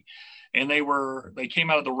story. And they came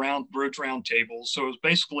out of the Rhodes Round Table. So it was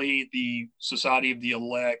basically the Society of the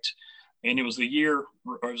Elect. And it was the year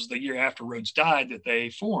after Rhodes died that they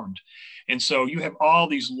formed. And so you have all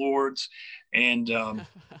these lords and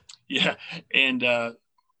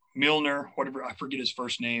Milner, whatever, I forget his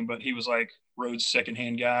first name, but he was like Rhodes'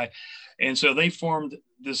 secondhand guy. And so they formed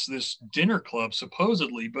this dinner club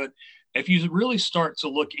supposedly, but if you really start to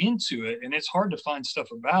look into it, and it's hard to find stuff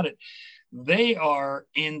about it, they are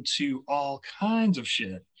into all kinds of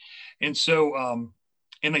shit. And so,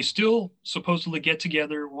 and they still supposedly get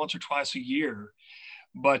together once or twice a year.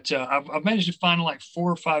 But I've managed to find like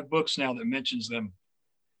 4 or 5 books now that mentions them.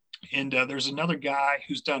 And there's another guy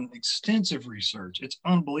who's done extensive research. It's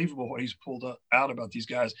unbelievable what he's pulled out about these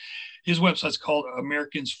guys. His website's called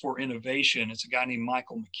Americans for Innovation. It's a guy named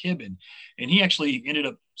Michael McKibben. And he actually ended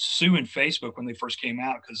up suing Facebook when they first came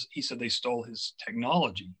out because he said they stole his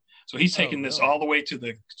technology. So he's taken this all the way to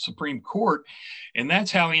the Supreme Court. And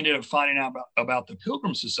that's how he ended up finding out about the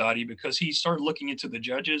Pilgrim Society, because he started looking into the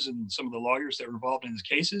judges and some of the lawyers that were involved in his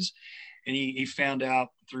cases. And he found out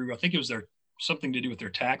through, I think it was something to do with their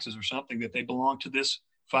taxes or something, that they belong to this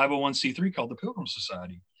 501c3 called the Pilgrim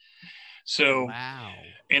Society. So, wow.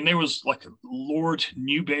 And there was like Lord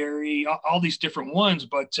Newberry, all these different ones,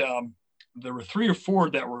 but there were 3 or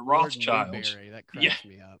 4 that were Rothschilds. That cracks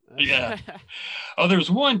me up. Yeah. Oh, there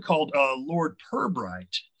was one called Lord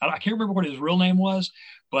Pirbright. I can't remember what his real name was,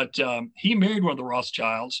 but he married one of the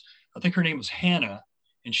Rothschilds. I think her name was Hannah.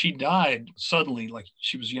 And she died suddenly, like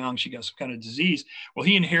she was young. She got some kind of disease. Well,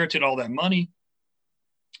 he inherited all that money.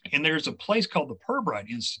 And there's a place called the Pirbright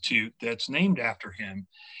Institute that's named after him.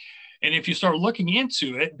 And if you start looking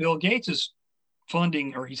into it, Bill Gates is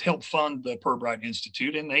funding, or he's helped fund the Pirbright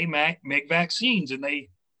Institute, and they make vaccines, and they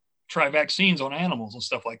try vaccines on animals and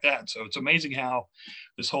stuff like that. So it's amazing how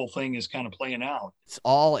this whole thing is kind of playing out. It's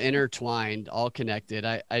all intertwined, all connected.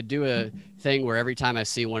 I do a thing where every time I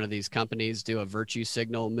see one of these companies do a virtue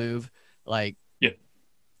signal move, like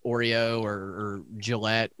Oreo or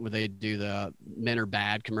Gillette, where they do the men are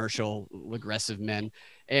bad commercial, aggressive men.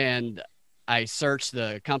 And I search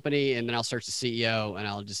the company, and then I'll search the CEO, and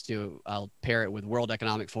I'll pair it with World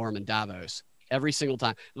Economic Forum and Davos every single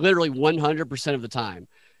time, literally 100% of the time.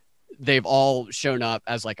 They've all shown up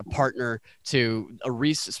as like a partner to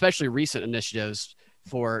especially recent initiatives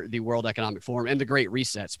for the World Economic Forum, and the Great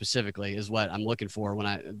Reset specifically is what I'm looking for when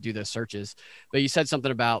I do those searches. But you said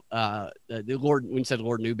something about when you said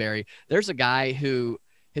Lord Newberry. There's a guy who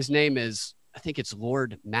his name is, I think it's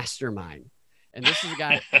Lord Mastermind. And this is a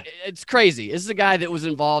guy, it's crazy. This is a guy that was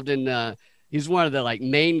involved in, he's one of the like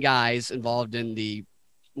main guys involved in the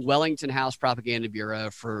Wellington House Propaganda Bureau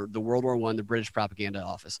for the World War I, the British Propaganda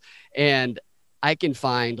Office. And I can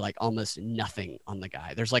find like almost nothing on the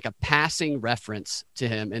guy. There's like a passing reference to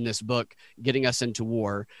him in this book, Getting Us into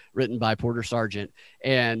War, written by Porter Sargent.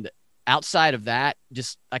 And outside of that,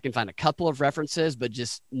 just I can find a couple of references, but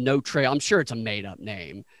just no trail. I'm sure it's a made up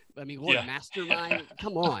name. I mean, Lord Mastermind,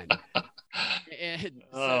 come on. And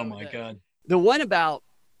oh my God. The one about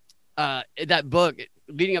that book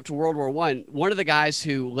leading up to World War I, one of the guys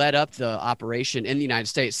who led up the operation in the United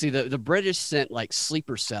States, see, the British sent like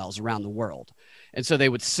sleeper cells around the world. And so they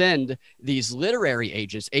would send these literary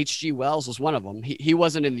agents. H.G. Wells was one of them. He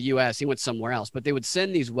wasn't in the U.S. He went somewhere else. But they would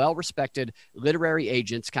send these well-respected literary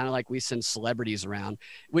agents, kind of like we send celebrities around,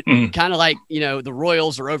 kind of like, the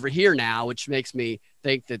royals are over here now, which makes me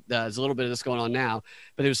think that there's a little bit of this going on now.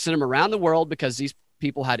 But they would send them around the world because these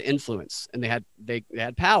people had influence, and they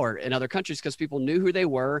had power in other countries because people knew who they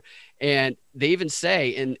were. And they even say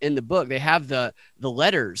in the book, they have the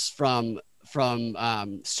letters from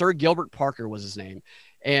Sir Gilbert Parker was his name.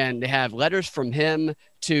 And they have letters from him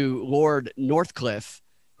to Lord Northcliffe,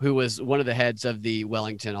 who was one of the heads of the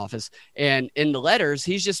Wellington office. And in the letters,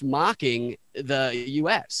 he's just mocking the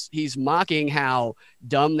U.S. He's mocking how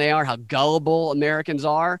dumb they are, how gullible Americans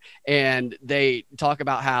are. And they talk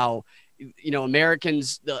about how,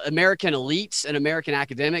 Americans, the American elites and American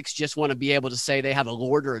academics just want to be able to say they have a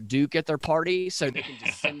lord or a duke at their party. So they can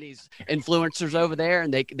just send these influencers over there,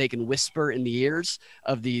 and they can whisper in the ears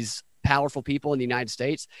of these powerful people in the United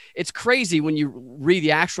States. It's crazy when you read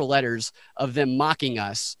the actual letters of them mocking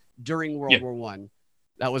us during World War I.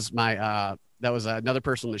 That was that was another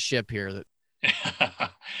person on the ship here that.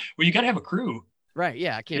 Well, you got to have a crew. Right.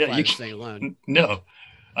 Yeah. I can't fly this thing alone. No.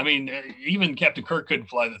 I mean, even Captain Kirk couldn't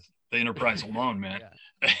fly the Enterprise alone, man.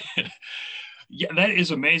 Yeah, that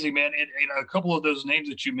is amazing, man. And a couple of those names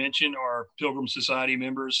that you mentioned are Pilgrim Society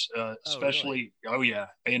members, especially. Oh, yeah.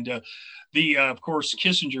 And of course,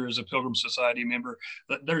 Kissinger is a Pilgrim Society member.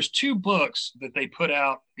 There's two books that they put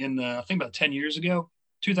out I think about 10 years ago,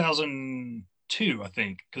 2002, I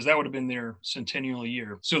think, because that would have been their centennial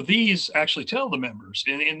year. So these actually tell the members,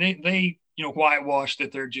 and they whitewash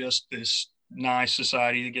that they're just this nice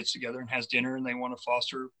society that gets together and has dinner, and they want to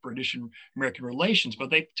foster British and American relations. But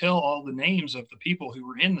they tell all the names of the people who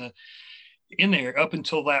were in there up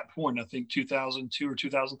until that point. I think 2002 or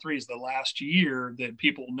 2003 is the last year that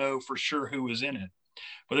people know for sure who was in it.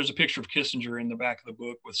 But there's a picture of Kissinger in the back of the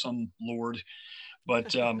book with some lord.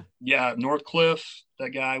 But Northcliffe, that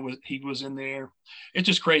guy was in there. It's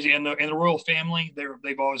just crazy. And the royal family,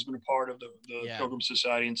 they've always been a part of the Pilgrim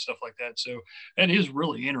Society and stuff like that. So that is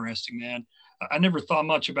really interesting, man. I never thought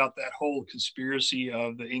much about that whole conspiracy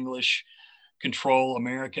of the English control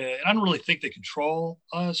America. And I don't really think they control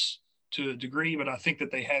us to a degree, but I think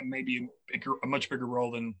that they have maybe a much bigger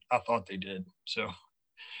role than I thought they did. So.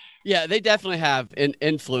 Yeah, they definitely have an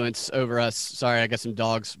influence over us. Sorry, I got some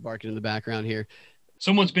dogs barking in the background here.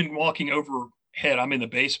 Someone's been walking overhead. I'm in the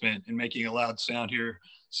basement and making a loud sound here.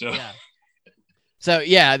 So,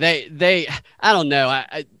 they I don't know.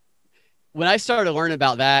 When I started learning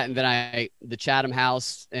about that, and then the Chatham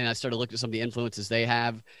House, and I started looking at some of the influences they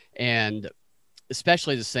have, and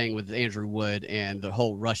especially this thing with Andrew Wood and the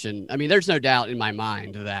whole Russian. I mean, there's no doubt in my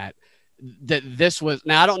mind that this was,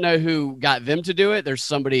 now I don't know who got them to do it. There's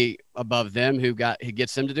somebody above them who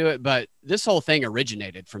gets them to do it, but this whole thing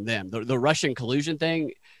originated from them. The Russian collusion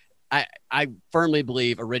thing, I firmly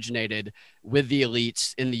believe originated with the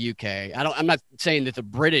elites in the UK. I'm not saying that the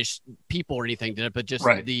British people or anything did it, but just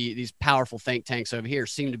these powerful think tanks over here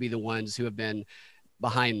seem to be the ones who have been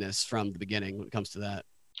behind this from the beginning when it comes to that.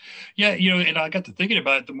 Yeah. And I got to thinking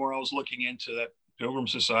about it the more I was looking into that Pilgrim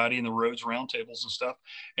Society and the Rhodes Roundtables and stuff.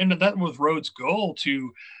 And that was Rhodes' goal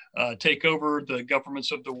to take over the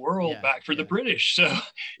governments of the world back for the British. So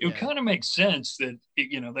it would kind of make sense that,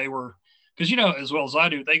 they were, because, as well as I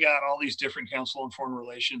do, they got all these different Council on Foreign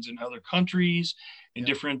Relations in other countries in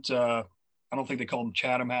different I don't think they call them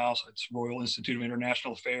Chatham House. It's Royal Institute of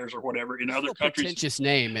International Affairs or whatever. In other a countries, pretentious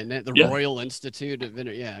name, and the Royal Institute of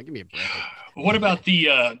yeah, give me a break. What about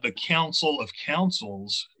the Council of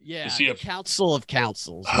Councils? Yeah, the Council of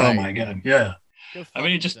Councils. Oh right. my God, yeah. Go fuck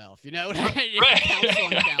yourself, you know what I mean? Right. Council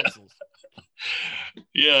of Councils.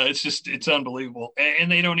 Yeah, it's unbelievable,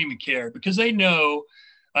 and they don't even care because they know.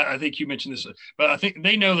 I think you mentioned this, but I think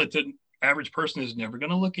they know that the average person is never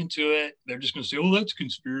going to look into it. They're just going to say, "Oh, that's a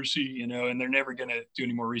conspiracy," you know, and they're never going to do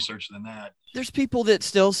any more research than that. There's people that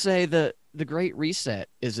still say the Great Reset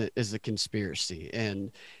is a conspiracy,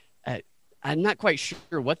 and I'm not quite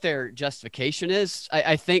sure what their justification is.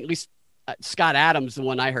 I think at least Scott Adams, the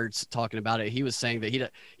one I heard talking about it, he was saying that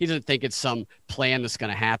he doesn't think it's some plan that's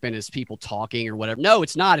going to happen. It's people talking or whatever. No,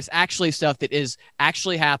 it's not. It's actually stuff that is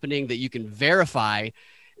actually happening that you can verify.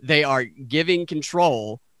 They are giving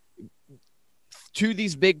control to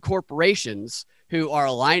these big corporations who are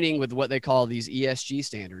aligning with what they call these ESG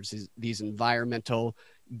standards, these environmental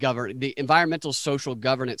social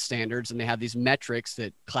governance standards. And they have these metrics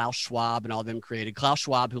that Klaus Schwab and all of them created. Klaus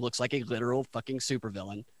Schwab, who looks like a literal fucking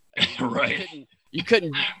supervillain. Right. You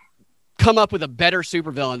couldn't come up with a better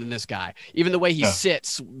supervillain than this guy. Even the way he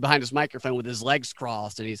sits behind his microphone with his legs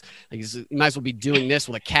crossed, and he might as well be doing this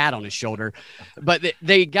with a cat on his shoulder. But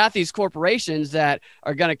they got these corporations that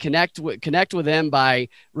are going to connect with them by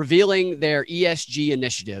revealing their ESG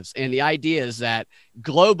initiatives. And the idea is that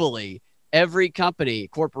globally, every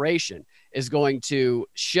corporation is going to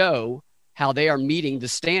show how they are meeting the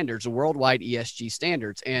standards, the worldwide ESG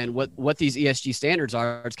standards. And what these ESG standards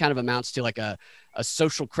are, it kind of amounts to like a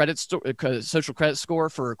social credit score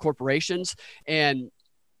for corporations. And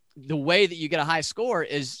the way that you get a high score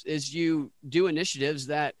is you do initiatives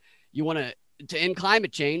that you want to end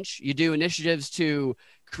climate change. You do initiatives to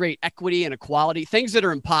create equity and equality, things that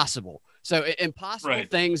are impossible. So impossible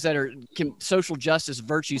things that are social justice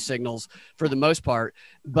virtue signals for the most part,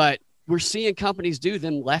 but we're seeing companies do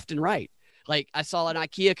them left and right. Like I saw an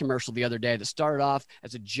IKEA commercial the other day that started off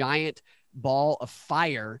as a giant ball of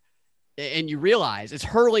fire, and you realize it's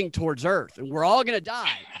hurling towards Earth and we're all going to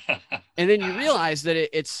die. And then you realize that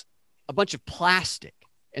it's a bunch of plastic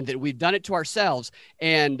and that we've done it to ourselves.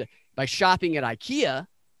 And by shopping at IKEA,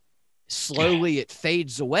 slowly it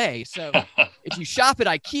fades away. So if you shop at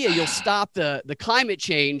IKEA, you'll stop the climate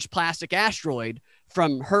change plastic asteroid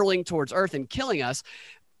from hurling towards Earth and killing us.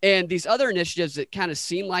 And these other initiatives that kind of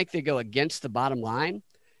seem like they go against the bottom line,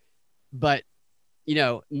 but, you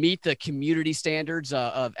know, meet the community standards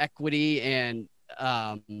of equity and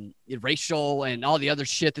racial and all the other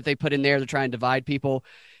shit that they put in there to try and divide people.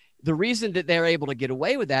 The reason that they're able to get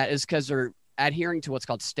away with that is because they're adhering to what's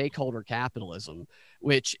called stakeholder capitalism,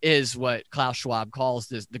 which is what Klaus Schwab calls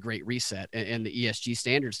the Great Reset and the ESG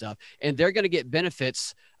standard stuff. And they're going to get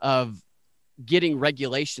benefits of getting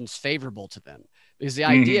regulations favorable to them. Because the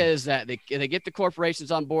idea is that they get the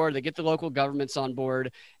corporations on board, they get the local governments on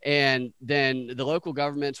board, and then the local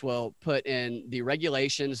governments will put in the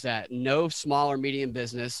regulations that no small or medium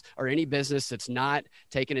business or any business that's not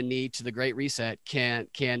taking a knee to the Great Reset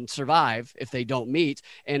can survive if they don't meet.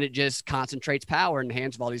 And it just concentrates power in the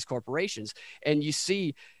hands of all these corporations. And you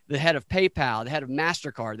see the head of PayPal, the head of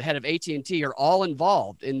MasterCard, the head of AT&T are all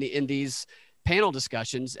involved in these panel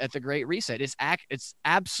discussions at the Great Reset. It's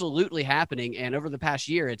absolutely happening. And over the past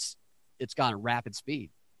year, it's gone at rapid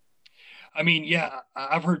speed. I mean, yeah,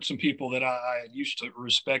 I've heard some people that I used to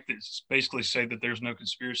respect that basically say that there's no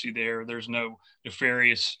conspiracy there. There's no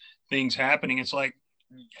nefarious things happening. It's like,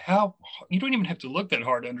 how you don't even have to look that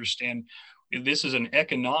hard to understand this is an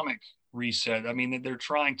economic reset. I mean, they're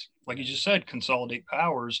trying to, like you just said, consolidate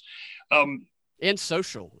powers. And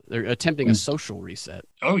social. They're attempting a social reset.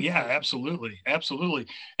 Oh, yeah, absolutely. Absolutely.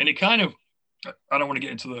 And it kind of, I don't want to get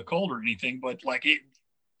into the cold or anything, but like it,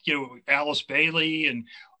 you know, Alice Bailey and,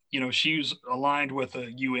 you know, she's aligned with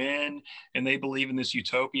the UN and they believe in this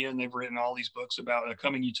utopia and they've written all these books about a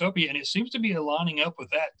coming utopia. And it seems to be lining up with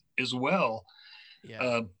that as well.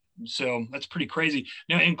 Yeah. So that's pretty crazy.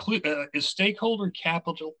 Now, is stakeholder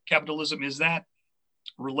capitalism, is that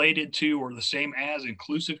related to or the same as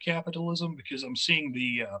inclusive capitalism? Because I'm seeing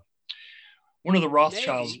the one of the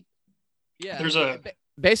Rothschilds. Maybe. Yeah, there's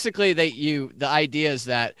basically the idea is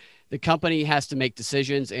that the company has to make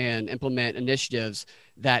decisions and implement initiatives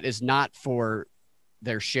that is not for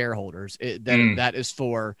their shareholders. That is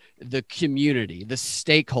for the community, the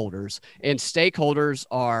stakeholders, and stakeholders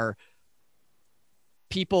are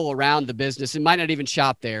people around the business and might not even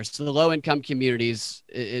shop there. So the low income communities,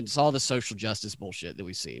 it's all the social justice bullshit that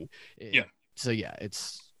we've seen. Yeah. So yeah,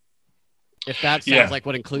 it's If that sounds like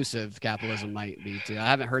what inclusive capitalism might be too. I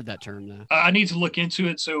haven't heard that term though. I need to look into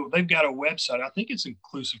it. So they've got a website. I think it's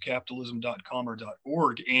inclusivecapitalism.com or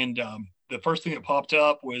 .org. And the first thing that popped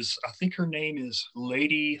up was, I think her name is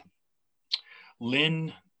Lady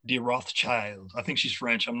Lynn de Rothschild. I think she's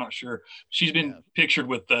French. I'm not sure. She's been pictured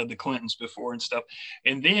with the Clintons before and stuff.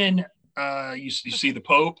 And then you see the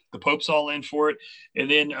Pope. The Pope's all in for it. And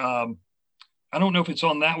then I don't know if it's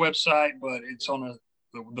on that website, but it's on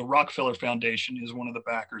the Rockefeller Foundation is one of the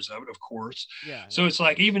backers of it, of course. Yeah. So it's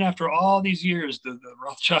like, even after all these years, the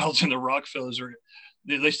Rothschilds and the Rockefellers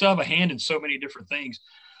they still have a hand in so many different things.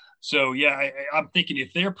 So yeah, I'm thinking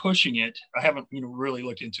if they're pushing it, I haven't really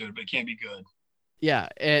looked into it, but it can't be good. Yeah,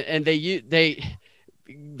 and they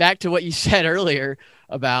back to what you said earlier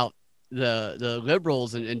about the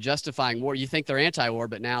liberals and justifying war. You think they're anti-war,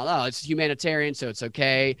 but now it's humanitarian, so it's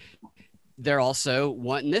okay. They're also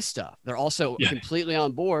wanting this stuff. They're also completely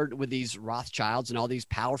on board with these Rothschilds and all these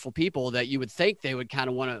powerful people that you would think they would kind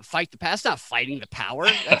of want to fight the power. It's not fighting the power.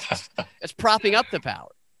 It's propping up the power.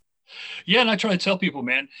 Yeah, and I try to tell people,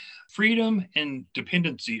 man, freedom and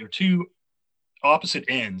dependency are two opposite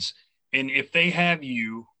ends. And if they have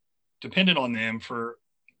you dependent on them for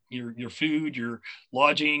your food, your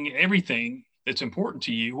lodging, everything that's important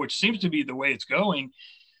to you, which seems to be the way it's going,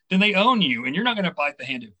 then they own you, and you're not going to bite the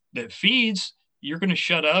hand that feeds. You're going to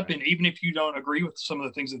shut up. And even if you don't agree with some of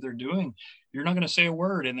the things that they're doing, you're not going to say a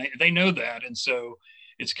word. And they know that. And so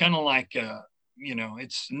it's kind of like,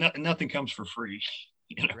 it's nothing comes for free,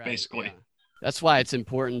 basically. Yeah. That's why it's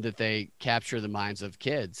important that they capture the minds of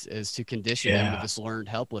kids, is to condition them with this learned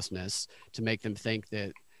helplessness, to make them think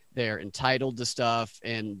that they're entitled to stuff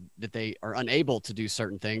and that they are unable to do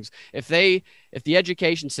certain things. If the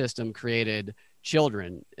education system created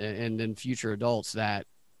children and then future adults that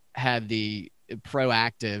had the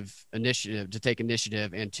proactive initiative to take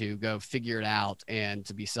initiative and to go figure it out and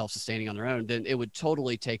to be self-sustaining on their own, then it would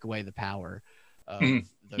totally take away the power of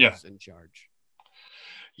those in charge.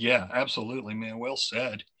 Yeah, absolutely, man. Well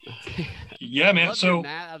said. Yeah, man. So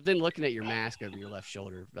I've been looking at your mask over your left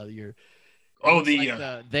shoulder. They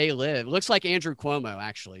live. It looks like Andrew Cuomo,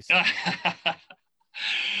 actually. So.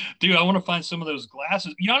 Dude, I want to find some of those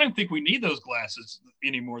glasses. I don't think we need those glasses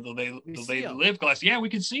anymore, though. They live glasses. Yeah, we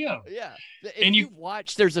can see them. Yeah. And you've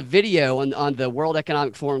watched, there's a video on the World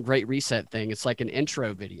Economic Forum Great Reset thing. It's like an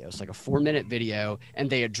intro video. It's like a 4-minute video. And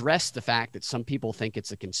they address the fact that some people think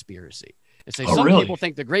it's a conspiracy. And say people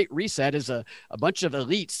think the Great Reset is a bunch of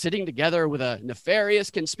elites sitting together with a nefarious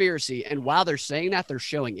conspiracy. And while they're saying that, they're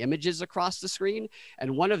showing images across the screen.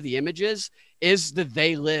 And one of the images is the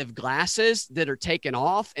They Live glasses that are taken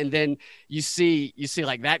off. And then you see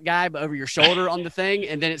like that guy over your shoulder on the thing.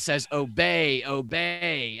 And then it says, obey,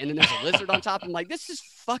 obey. And then there's a lizard on top. I'm like, this is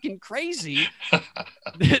fucking crazy.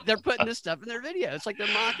 They're putting this stuff in their video. It's like they're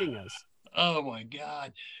mocking us. Oh my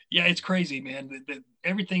God. Yeah, it's crazy, man.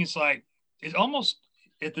 Everything is like, it's almost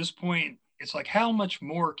at this point, it's like, how much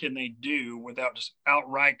more can they do without just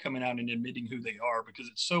outright coming out and admitting who they are? Because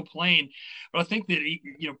it's so plain. But I think that,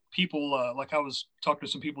 people, like I was talking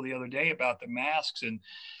to some people the other day about the masks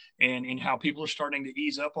and how people are starting to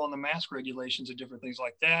ease up on the mask regulations and different things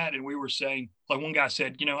like that. And we were saying, like one guy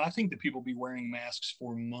said, I think that people be wearing masks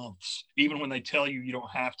for months, even when they tell you don't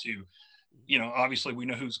have to. Obviously we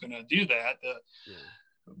know who's going to do that,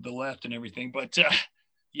 the left and everything. But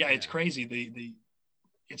it's crazy.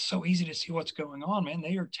 It's so easy to see what's going on, man.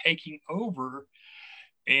 They are taking over.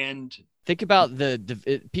 And think about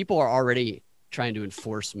people are already trying to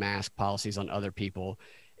enforce mask policies on other people.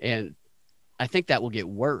 And I think that will get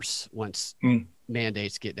worse once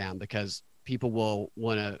mandates get down, because people will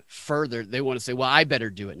want to they want to say, well, I better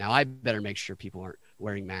do it now. I better make sure people aren't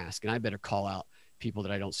wearing masks, and I better call out people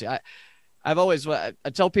that I don't see. I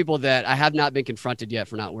tell people that I have not been confronted yet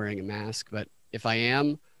for not wearing a mask, but if I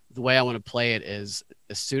am, the way I want to play it is,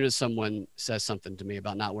 as soon as someone says something to me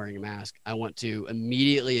about not wearing a mask, I want to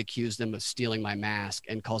immediately accuse them of stealing my mask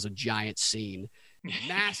and cause a giant scene.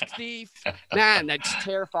 Mask thief. Man, that's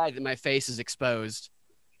terrified that my face is exposed.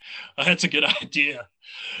 That's a good idea.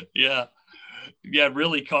 Yeah. Yeah.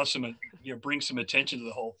 Really cause some, bring some attention to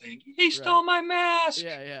the whole thing. He stole my mask.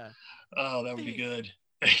 Yeah. Yeah. Oh, that would be good.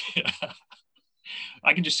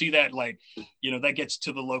 I can just see that, that gets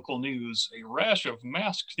to the local news. A rash of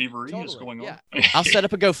mask thievery is going on. I'll set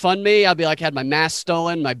up a GoFundMe. I'll be like, had my mask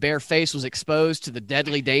stolen. My bare face was exposed to the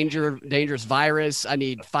deadly dangerous virus. I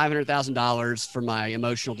need $500,000 for my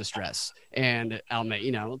emotional distress. And I'll make,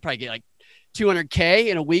 I'll probably get like $200K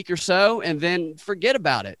in a week or so, and then forget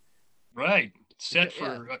about it. Right. Set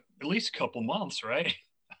for at least a couple months, right?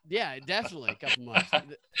 Yeah, definitely a couple months.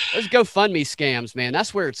 Those GoFundMe scams, man,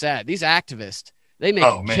 that's where it's at. These activists, they make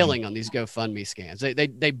a killing on these GoFundMe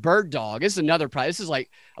scams. They bird dog. This is another this is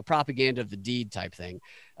like a propaganda of the deed type thing.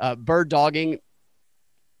 Bird dogging.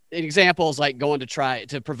 An example is like going to try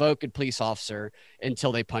to provoke a police officer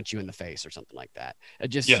until they punch you in the face or something like that.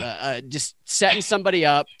 Just setting somebody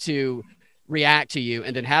up to react to you,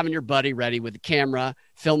 and then having your buddy ready with the camera,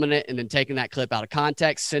 filming it, and then taking that clip out of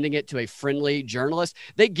context, sending it to a friendly journalist.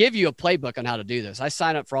 They give you a playbook on how to do this. I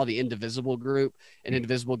sign up for all the Indivisible group and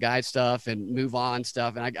Indivisible Guide stuff and Move On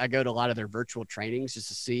stuff. And I go to a lot of their virtual trainings just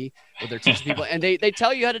to see what they're teaching people. And they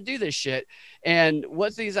tell you how to do this shit. And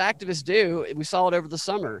what these activists do, we saw it over the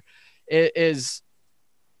summer, is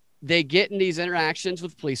they get in these interactions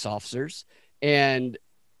with police officers and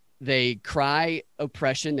they cry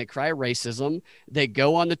oppression, they cry racism, they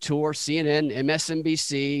go on the tour, CNN,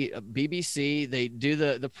 MSNBC, BBC, they do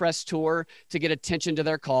the press tour to get attention to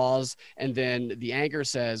their cause. And then the anchor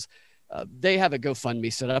says, they have a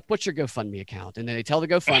GoFundMe set up. What's your GoFundMe account? And then they tell the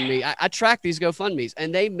GoFundMe, I track these GoFundMes,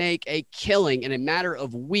 and they make a killing in a matter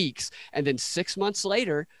of weeks. And then 6 months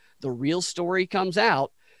later, the real story comes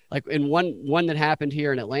out. Like in one that happened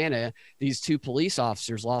here in Atlanta, these two police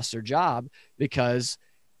officers lost their job because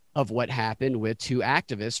of what happened with two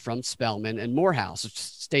activists from Spelman and Morehouse.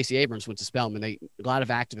 Stacey Abrams went to Spelman. A lot of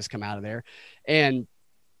activists come out of there. And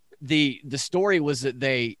the story was that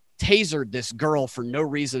they tasered this girl for no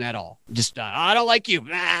reason at all. Just, I don't like you.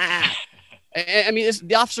 I mean,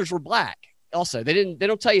 the officers were black. Also, they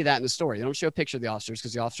don't tell you that in the story. They don't show a picture of the officers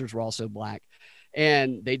because the officers were also black.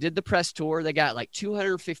 And they did the press tour. They got like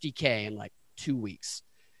 $250K in like 2 weeks.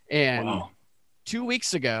 And 2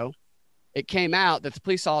 weeks ago, it came out that the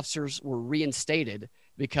police officers were reinstated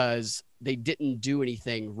because they didn't do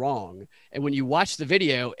anything wrong. And when you watch the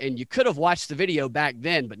video, and you could have watched the video back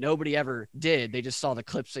then, but nobody ever did, they just saw the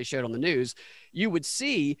clips they showed on the news, you would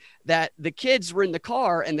see that the kids were in the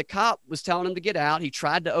car and the cop was telling them to get out. He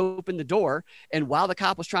tried to open the door. And while the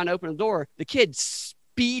cop was trying to open the door, the kid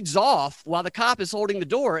speeds off while the cop is holding the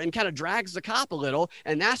door and kind of drags the cop a little.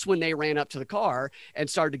 And that's when they ran up to the car and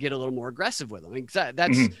started to get a little more aggressive with them.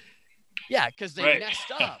 That's yeah, because they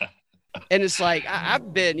messed up. And it's like,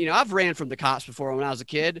 I've ran from the cops before when I was a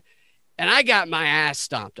kid, and I got my ass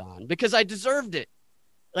stomped on because I deserved it.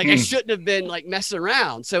 Like I shouldn't have been like messing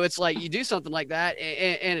around. So it's like you do something like that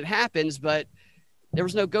and it happens, but there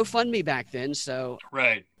was no GoFundMe back then. So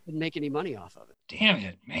I didn't make any money off of it. Damn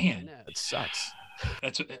it, man. I know, it sucks.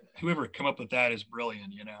 That's whoever come up with that is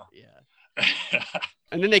brilliant, you know? Yeah.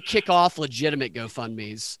 And then they kick off legitimate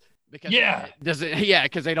GoFundMes. Because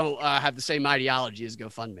because they don't have the same ideology as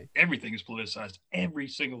GoFundMe. Everything is politicized. Every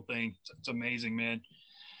single thing. It's amazing, man.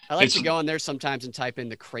 I like to go on there sometimes and type in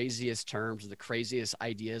the craziest terms, the craziest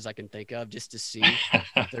ideas I can think of, just to see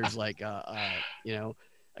if there's like there's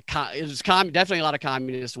definitely a lot of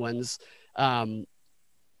communist ones.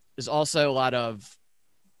 There's also a lot of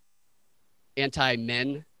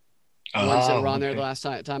anti-men ones that were on there the last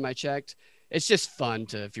time I checked. It's just fun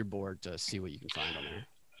if you're bored, to see what you can find on there.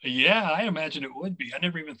 Yeah, I imagine it would be. I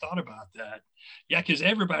never even thought about that. Yeah, because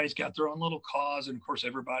everybody's got their own little cause. And of course,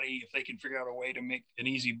 everybody, if they can figure out a way to make an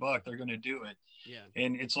easy buck, they're going to do it. Yeah.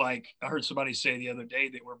 And it's like, I heard somebody say the other day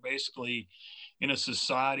that we're basically in a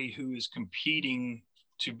society who is competing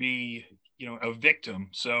to be, a victim.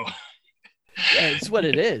 So yeah, it's what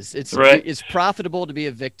it is. It's right. It's profitable to be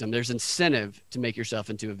a victim. There's incentive to make yourself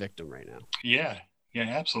into a victim right now. Yeah,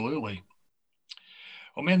 absolutely.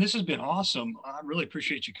 Well, man, this has been awesome. I really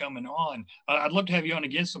appreciate you coming on. I'd love to have you on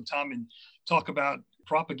again sometime and talk about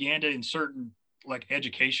propaganda in certain, like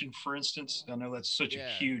education, for instance. I know that's such a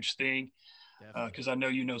huge thing because I know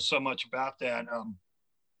you know so much about that.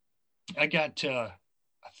 I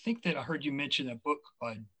think that I heard you mention a book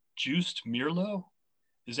by Joost Meerlo.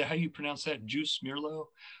 Is that how you pronounce that? Joost Meerlo,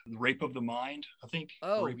 The Rape of the Mind, I think.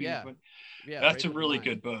 Oh, yeah. That's a really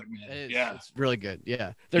good book, man. It's really good.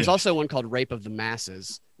 Yeah. There's also one called Rape of the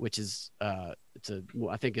Masses, which is I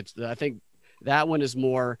think that one is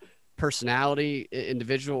more personality,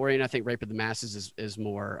 individual oriented. I think Rape of the Masses is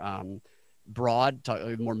more broad,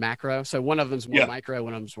 more macro. So one of them's more micro,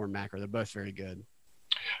 one of them's more macro. They're both very good.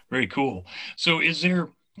 Very cool. So is there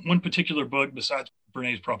one particular book besides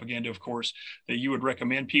Brené's Propaganda, of course, that you would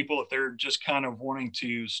recommend people if they're just kind of wanting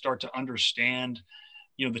to start to understand,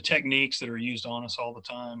 the techniques that are used on us all the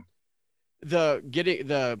time?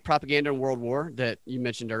 The Propaganda in World War that you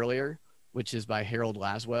mentioned earlier, which is by Harold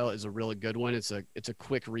Laswell, is a really good one. It's a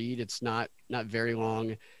quick read. It's not very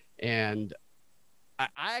long. And I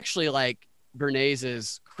actually like Bernays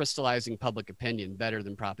is crystallizing public opinion better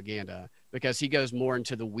than propaganda, because he goes more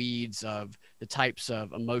into the weeds of the types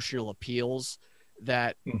of emotional appeals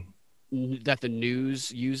that that the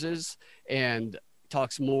news uses, and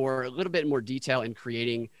talks a little bit more detail in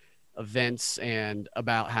creating events, and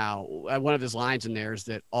about how one of his lines in there is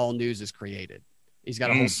that all news is created. He's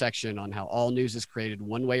got a whole section on how all news is created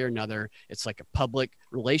one way or another. It's like a public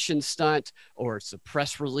relations stunt, or it's a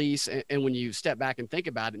press release. And when you step back and think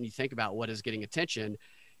about it, and you think about what is getting attention,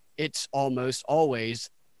 it's almost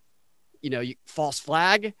always, false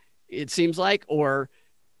flag, it seems like, or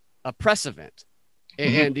a press event.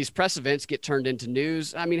 And these press events get turned into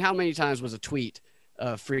news. I mean, how many times was a tweet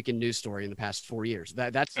a freaking news story in the past 4 years?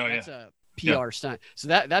 That's a PR stunt. So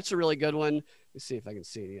that's a really good one. Let's see if I can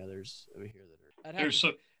see any others over here that are.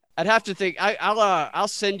 I'd have to think. I'll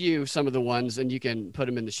send you some of the ones, and you can put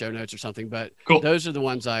them in the show notes or something. But those are the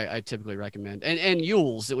ones I typically recommend. And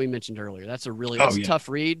Yule's that we mentioned earlier. That's a really tough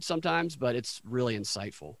read sometimes, but it's really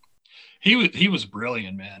insightful. He was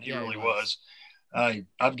brilliant, man. He really was.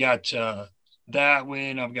 I've got that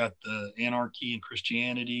one. I've got the Anarchy and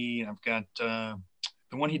Christianity. I've got the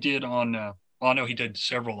one he did on. I know he did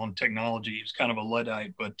several on technology. He was kind of a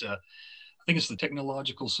Luddite, but I think it's the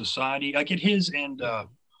Technological Society. I get his and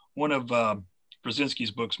one of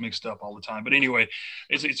Brzezinski's books mixed up all the time. But anyway,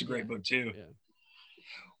 it's a great book too. Yeah.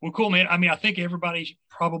 Well, cool, man. I mean, I think everybody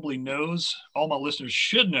probably knows, all my listeners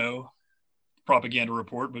should know Propaganda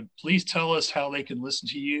Report, but please tell us how they can listen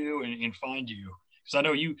to you and find you. Because I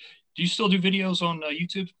know do you still do videos on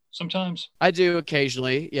YouTube sometimes? I do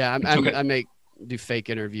occasionally. Yeah, I do fake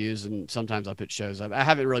interviews, and sometimes I'll put shows up. I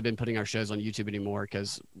haven't really been putting our shows on YouTube anymore,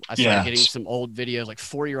 because I started getting some old videos, like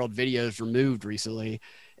 4-year-old videos, removed recently,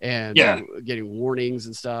 and getting warnings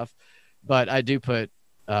and stuff. But I do put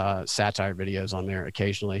satire videos on there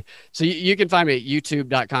occasionally. So you can find me at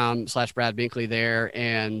youtube.com/Brad Binkley there.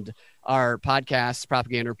 And our podcast,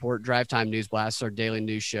 Propaganda Report, Drive Time News Blasts, our daily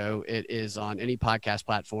news show. It is on any podcast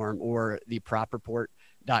platform or the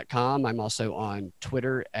propreport.com. I'm also on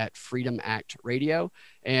Twitter at Freedom Act Radio,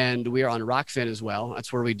 and we are on Rockfin as well.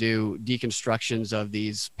 That's where we do deconstructions of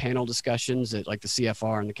these panel discussions that, like, the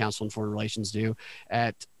CFR and the Council on Foreign Relations do,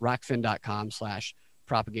 at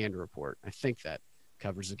rockfin.com/propaganda report. I think that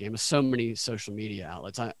covers the game. With so many social media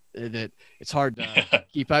outlets that it's hard to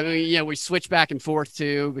keep. I mean, we switch back and forth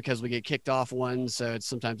too, because we get kicked off one, so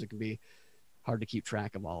sometimes it can be hard to keep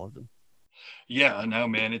track of all of them. Yeah, I know,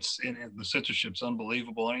 man. The censorship's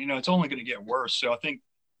unbelievable, and it's only going to get worse. So I think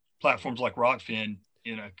platforms like Rockfin,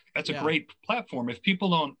 that's a great platform. If people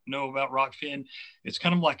don't know about Rockfin, it's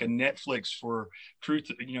kind of like a Netflix for truth.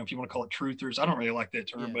 If you want to call it truthers, I don't really like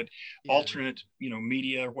that term, but alternate,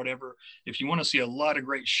 media or whatever. If you want to see a lot of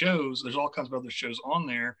great shows, there's all kinds of other shows on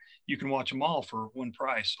there. You can watch them all for one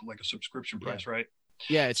price, like a subscription price, right?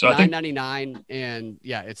 Yeah, it's $9.99, and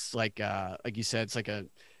it's like you said, it's like a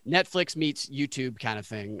Netflix meets YouTube kind of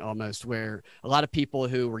thing almost, where a lot of people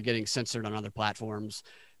who were getting censored on other platforms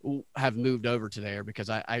have moved over to there, because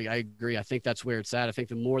I agree. I think that's where it's at. I think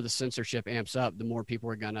the more the censorship amps up, the more people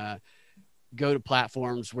are going to go to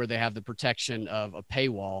platforms where they have the protection of a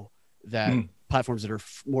paywall, that platforms that are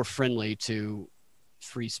more friendly to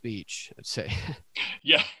free speech, I'd say.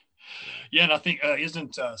 Yeah. And I think,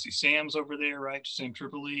 isn't Sam's over there, right? Sam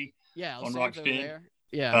Tripoli on Rockfin.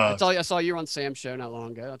 Yeah, I saw you on Sam's show not long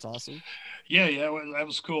ago. That's awesome. Yeah, that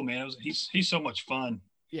was cool, man. He's so much fun.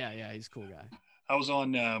 Yeah, he's a cool guy. I was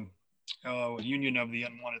on Union of the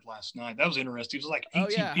Unwanted last night. That was interesting. It was like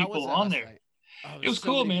 18 people on there. It was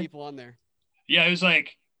cool, man. People on there. Yeah, it was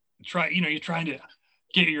like you're trying to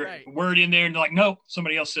get your word in there, and like, nope,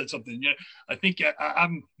 somebody else said something. I think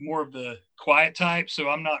I'm more of the quiet type, so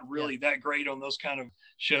I'm not really that great on those kind of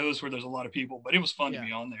shows where there's a lot of people. But it was fun to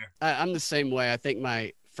be on there. I'm the same way. I think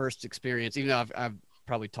my first experience, even though I've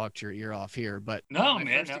probably talked your ear off here, but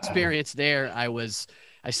first experience there, I was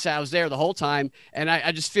there the whole time, and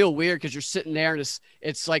I just feel weird, because you're sitting there, and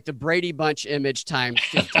it's like the Brady Bunch image times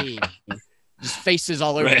 15, just faces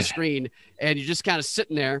all over the screen, and you're just kind of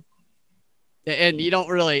sitting there, and you don't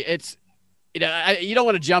really, you don't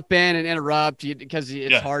want to jump in and interrupt, because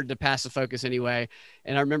it's hard to pass the focus anyway.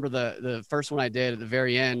 And I remember the first one I did, at the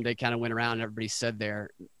very end, they kind of went around and everybody said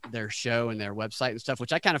their show and their website and stuff,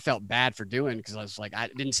 which I kind of felt bad for doing, because I was like,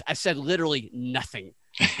 I said literally nothing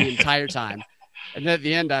the entire time. And then at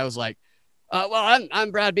the end I was like, well,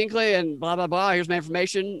 I'm Brad Binkley and blah, blah, blah. Here's my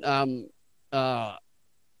information. And I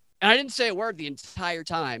didn't say a word the entire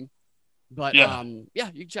time, but you can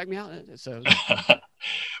check me out. So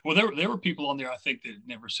Well, there were people on there I think that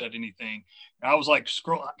never said anything. I was like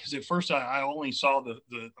scroll because at first I only saw the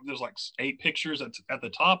there's like 8 pictures at the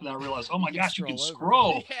top, and then I realized, oh my gosh, you can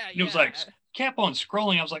scroll. Yeah, And it was like kept on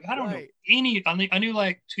scrolling. I was like, I don't know any. I knew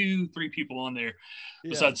like 2-3 people on there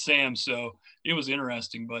besides Sam, so it was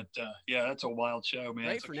interesting. But yeah, that's a wild show, man.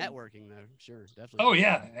 Great for networking, though. Sure, definitely. Oh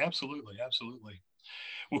yeah, absolutely.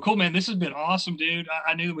 Well, cool, man. This has been awesome, dude.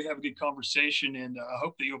 I knew we have a good conversation, and I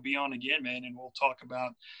hope that you'll be on again, man, and we'll talk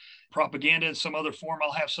about propaganda in some other form.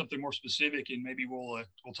 I'll have something more specific, and maybe we'll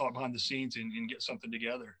talk behind the scenes and get something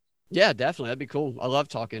together. Yeah, definitely. That'd be cool. I love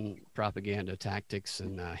talking propaganda tactics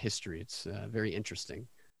and history. It's very interesting.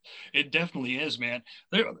 It definitely is, man.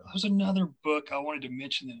 There was another book I wanted to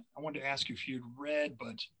mention that I wanted to ask you if you'd read,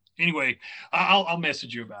 but anyway, I'll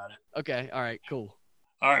message you about it. Okay. All right. Cool.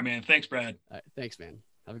 All right, man. Thanks, Brad. All right, thanks, man.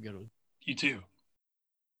 Have a good one. You too.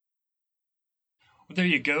 Well, there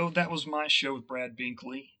you go. That was my show with Brad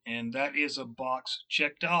Binkley, and that is a box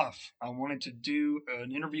checked off. I wanted to do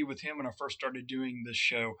an interview with him when I first started doing this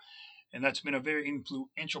show, and that's been a very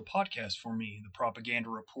influential podcast for me, The Propaganda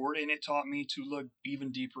Report, and it taught me to look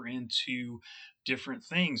even deeper into different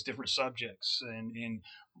things, different subjects, and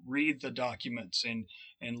read the documents and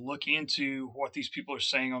look into what these people are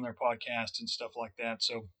saying on their podcast and stuff like that.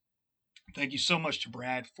 So thank you so much to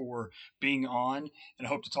Brad for being on, and I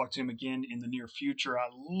hope to talk to him again in the near future. I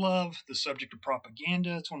love the subject of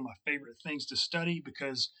propaganda. It's one of my favorite things to study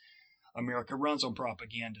because America runs on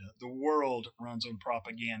propaganda. The world runs on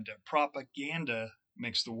propaganda. Propaganda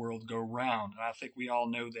makes the world go round. And I think we all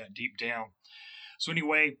know that deep down. So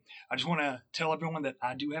anyway, I just want to tell everyone that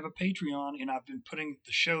I do have a Patreon, and I've been putting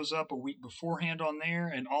the shows up a week beforehand on there,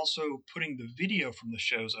 and also putting the video from the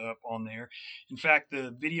shows up on there. In fact,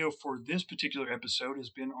 the video for this particular episode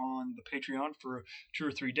has been on the Patreon for 2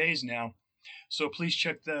 or 3 days now. So please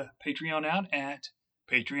check the Patreon out at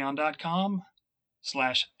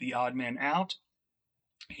patreon.com/theoddmanout.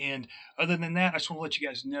 And other than that, I just want to let you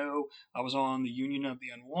guys know I was on the Union of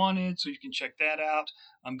the Unwanted, so you can check that out.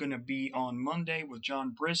 I'm going to be on Monday with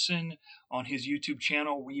John Brisson on his YouTube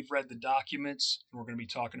channel. We've read the documents, and we're going to be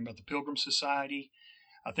talking about the Pilgrim Society.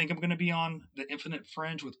 I think I'm going to be on the Infinite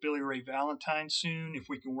Fringe with Billy Ray Valentine soon, if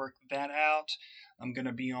we can work that out. I'm going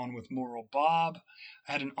to be on with Moral Bob.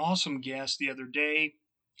 I had an awesome guest the other day,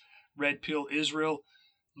 Red Pill Israel,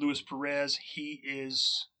 Luis Perez. He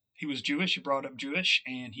was Jewish. He brought up Jewish,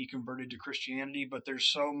 and he converted to Christianity, but there's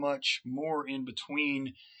so much more in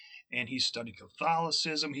between. And he studied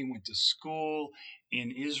Catholicism. He went to school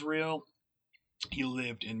in Israel. He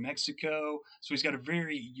lived in Mexico. So he's got a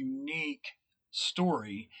very unique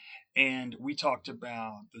story. And we talked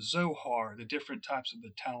about the Zohar, the different types of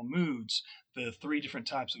the Talmuds, the 3 different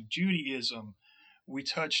types of Judaism. We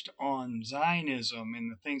touched on Zionism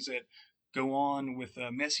and the things that go on with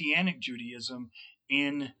Messianic Judaism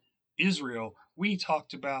in Israel. We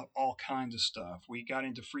talked about all kinds of stuff. We got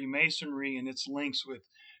into Freemasonry and its links with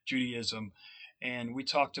Judaism, and we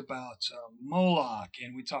talked about Moloch,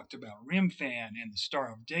 and we talked about Remphan and the Star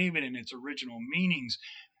of David and its original meanings.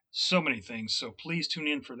 So many things. So please tune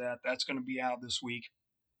in for that. That's going to be out this week.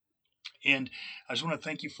 And I just want to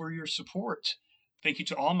thank you for your support. Thank you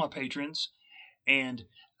to all my patrons. And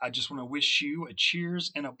I just want to wish you a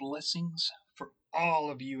cheers and a blessings for all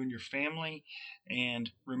of you and your family.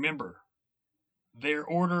 And remember, their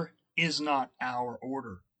order is not our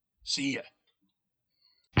order. See ya.